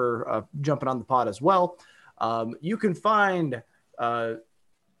 Squish, for jumping on the pod as well. You can find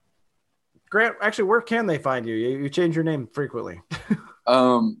Grant. Actually, where can they find you? You change your name frequently.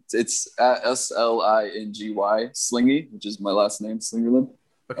 It's at SLINGY Slingy, which is my last name, Slingerland.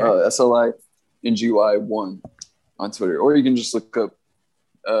 Okay. SLINGY1 on Twitter, or you can just look up.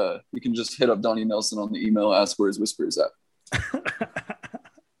 You can just hit up Donnie Nelson on the email. Ask where his whisper is at.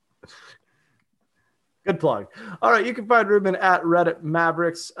 Good plug. All right, you can find Ruben at Reddit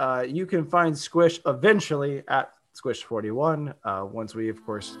Mavericks. You can find Squish eventually at Squish 41. Once we, of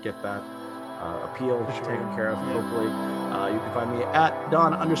course, get that appeal taken care of, hopefully. You can find me at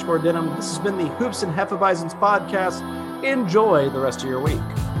Don_Denham. This has been the Hoops and Hefeweizens podcast. Enjoy the rest of your week.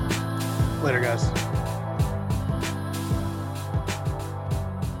 Later, guys.